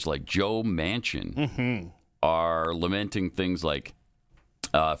 senators like Joe Manchin are lamenting things like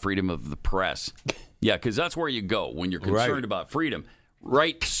freedom of the press. Yeah, because that's where you go when you're concerned about freedom.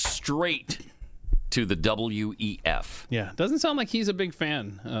 Right straight to the WEF. Yeah, doesn't sound like he's a big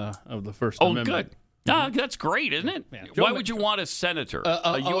fan of the First Amendment. Oh, good. That's great, isn't it? Yeah. Why would you want a senator,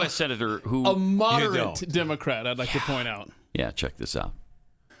 a U.S. senator who... A moderate Democrat, I'd like to point out. Yeah, check this out.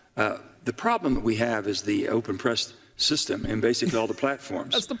 The problem that we have is the open press system and basically all the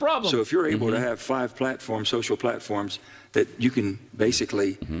platforms. That's the problem. So if you're able to have 5 platforms, social platforms, that you can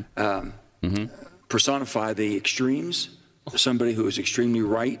basically personify the extremes, somebody who is extremely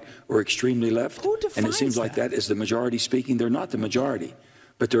right or extremely left, and it seems like that is the majority speaking. They're not the majority.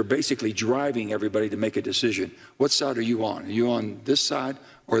 But they're basically driving everybody to make a decision. What side are you on? Are you on this side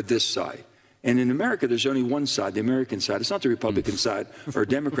or this side? And in America, there's only one side, the American side. It's not the Republican side or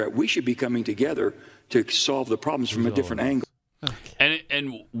Democrat. We should be coming together to solve the problems from a different angle.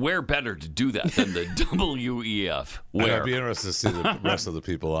 And where better to do that than the WEF? I'd be interested to see the rest of the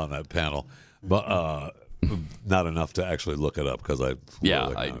people on that panel. But not enough to actually look it up because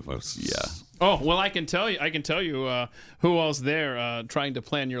Oh, well, I can tell you who else there trying to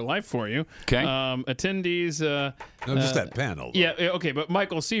plan your life for you. Okay. Attendees. No, just that panel. Though. Yeah, okay, but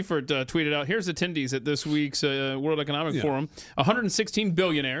Michael Seifert tweeted out, here's attendees at this week's World Economic Forum. 116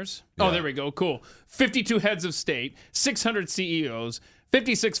 billionaires. Yeah. Oh, there we go. Cool. 52 heads of state, 600 CEOs,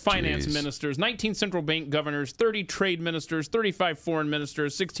 56 finance ministers, 19 central bank governors, 30 trade ministers, 35 foreign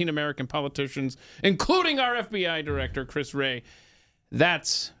ministers, 16 American politicians, including our FBI director, Chris Wray.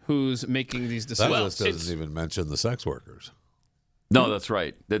 That's who's making these decisions. That list doesn't even mention the sex workers. No, that's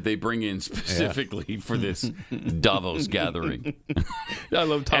right. That they bring in specifically for this Davos gathering. I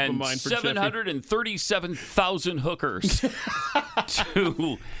love top of and mind for 737,000 hookers to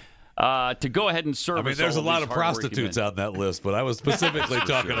go ahead and serve. I mean, there's a lot of prostitutes on that list, but I was specifically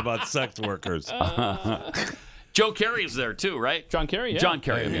talking about sex workers. Joe Kerry is there too, right? John Kerry, yeah. John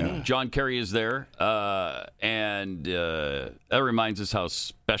Kerry. John Kerry is there, and that reminds us how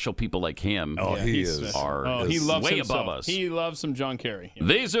special people like him are he loves way himself. above us. He loves some John Kerry.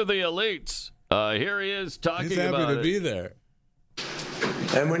 These are the elites. Here he is talking He's happy about to be there.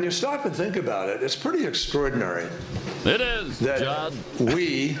 And when you stop and think about it, it's pretty extraordinary. It is, that John.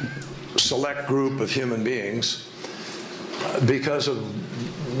 We, select group of human beings, because of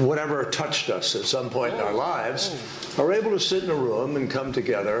whatever touched us at some point in our lives, are able to sit in a room and come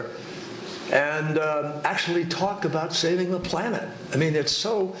together and actually talk about saving the planet. I mean, it's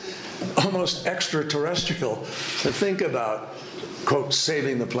so almost extraterrestrial to think about, quote,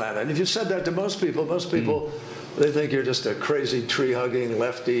 saving the planet. And if you said that to most people, they think you're just a crazy tree-hugging,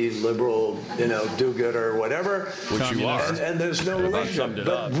 lefty, liberal, do-gooder, whatever. Which you are. And there's no relationship.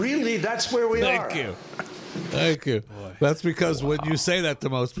 But really, that's where we are. Thank you. That's because when you say that to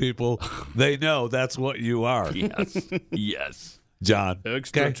most people, they know that's what you are. Yes. John.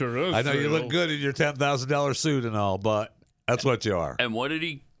 Extraterrestrial. I know you look good in your $10,000 suit and all, but that's what you are. And what did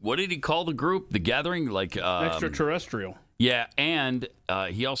he call the group? The gathering? Like extraterrestrial. Yeah, and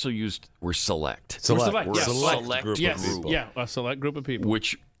he also used we're select. We're a select group of people. Yeah, a select group of people.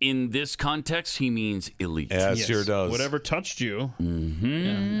 Which in this context he means elite. Yeah, it sure does. Whatever touched you.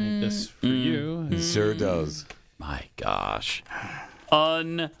 Mm-hmm. This for you. It sure does. My gosh.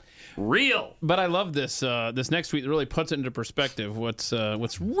 Unreal. But I love this this next tweet. It really puts it into perspective what's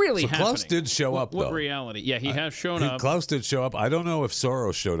really happening. Klaus did show up, What though. reality? Yeah, he has shown up. Klaus did show up. I don't know if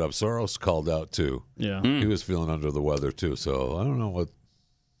Soros showed up. Soros called out, too. Yeah. He was feeling under the weather, too, so I don't know what...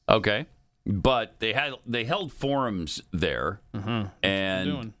 Okay. But they held forums there,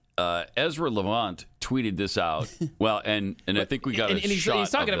 and Ezra Levant tweeted this out. Well, and I think we got he's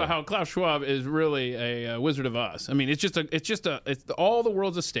talking about how Klaus Schwab is really a Wizard of Oz. I mean, it's all the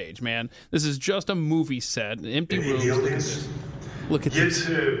world's a stage, man. This is just a movie set, empty rooms. Look at this.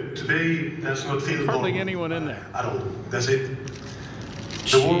 Today, there's not feasible. Hardly anyone in there. At all. That's it.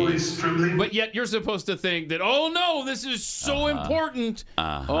 The world is trembling. But yet you're supposed to think that, oh no, this is so important.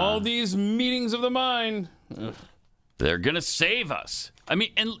 All these meetings of the mind. They're going to save us. I mean,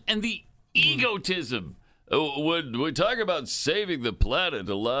 and the egotism. When we talk about saving the planet,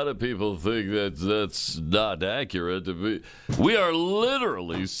 a lot of people think that's not accurate. We are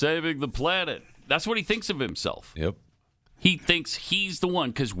literally saving the planet. That's what he thinks of himself. Yep. He thinks he's the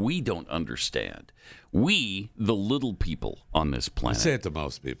one because we don't understand. We, the little people on this planet. I say it to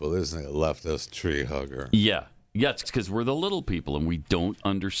most people. Isn't it leftist tree hugger? Yeah. Yeah, it's because we're the little people and we don't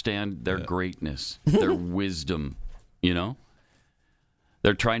understand their greatness, their wisdom,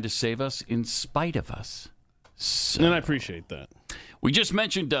 They're trying to save us in spite of us. So, and I appreciate that. We just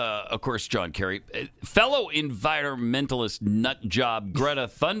mentioned, of course, John Kerry. Fellow environmentalist nut job Greta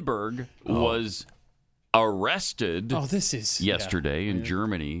Thunberg was arrested yesterday in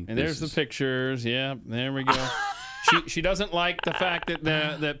Germany. And there's the pictures. Yeah, there we go. She doesn't like the fact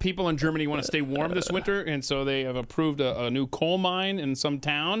that people in Germany want to stay warm this winter, and so they have approved a new coal mine in some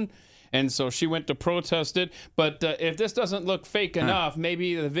town. And so she went to protest it. But if this doesn't look fake enough,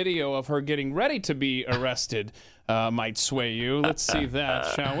 maybe the video of her getting ready to be arrested might sway you. Let's see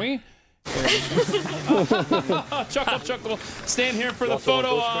that, shall we? Chuckle. Stand here for the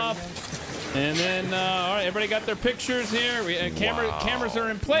photo op. And then, all right, everybody got their pictures here. Cameras are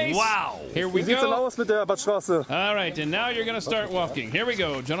in place. Wow. Here we go. All right, and now you're going to start walking. Here we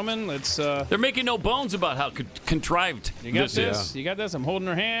go, gentlemen. Let's. They're making no bones about how contrived you got this is. You got this. I'm holding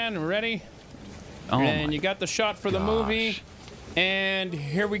her hand. We're ready. Oh, and you got the shot for the movie. And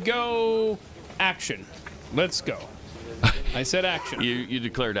here we go. Action. Let's go. I said action. You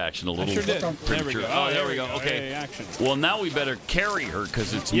declared action a little. I sure did. There we go. Oh, there we go. Okay. Hey, action. Well, now we better carry her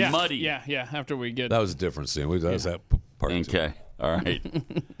because it's muddy. Yeah. After we get. That was a different scene. That was that part. Okay. All right.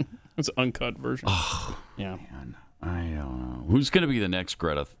 It's an uncut version. Oh, yeah. Man. I don't know. Who's going to be the next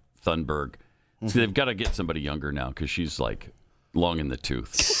Greta Thunberg? See, they've got to get somebody younger now because she's like long in the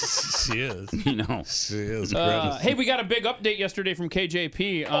tooth. She is. She is. Hey, we got a big update yesterday from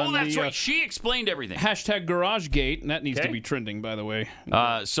KJP on that's right. She explained everything. Hashtag Garagegate, and that needs to be trending, by the way.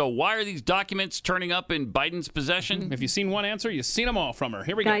 So why are these documents turning up in Biden's possession? If you've seen one answer, you've seen them all from her.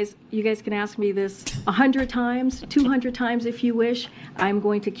 Here we go. You guys can ask me this 100 times, 200 times if you wish. I'm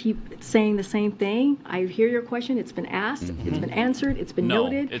going to keep saying the same thing. I hear your question. It's been asked. It's been answered. It's been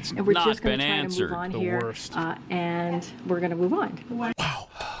noted. It's and we're not just going been to try answered. to move on The here. worst. And we're going to move on. want.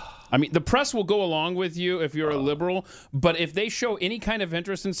 I mean, the press will go along with you if you're a liberal, but if they show any kind of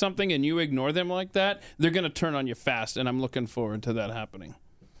interest in something and you ignore them like that, they're going to turn on you fast, and I'm looking forward to that happening.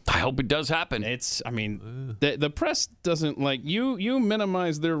 I hope it does happen. The press doesn't like you. You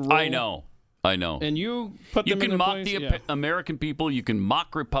minimize their role. I know. And you put them in can mock place, the American people. You can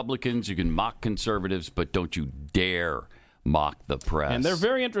mock Republicans. You can mock conservatives, but don't you dare mock the press. And they're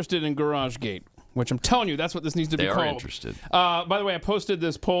very interested in Garagegate, which I'm telling you, that's what this needs to be called. They are interested. By the way, I posted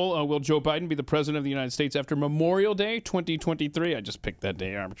this poll. Will Joe Biden be the president of the United States after Memorial Day 2023? I just picked that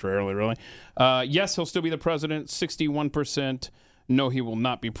day arbitrarily, really. Yes, he'll still be the president, 61%. No, he will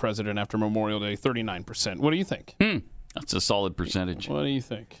not be president after Memorial Day, 39%. What do you think? That's a solid percentage. What do you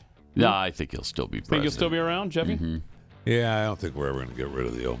think? No, I think he'll still be president. Think he'll still be around, Jeffy? Mm-hmm. Yeah, I don't think we're ever going to get rid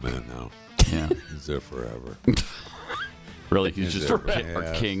of the old man now. Yeah. He's there forever. Really? He's just our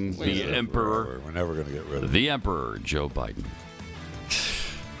king, the emperor. Forever. We're never going to get rid of him. The emperor, Joe Biden.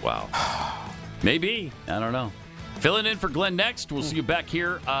 Wow. Maybe. I don't know. Filling in for Glenn next. We'll see you back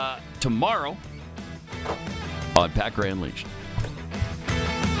here tomorrow on Pat Gray Unleashed.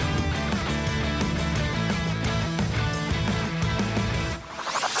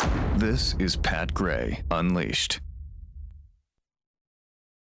 This is Pat Gray Unleashed.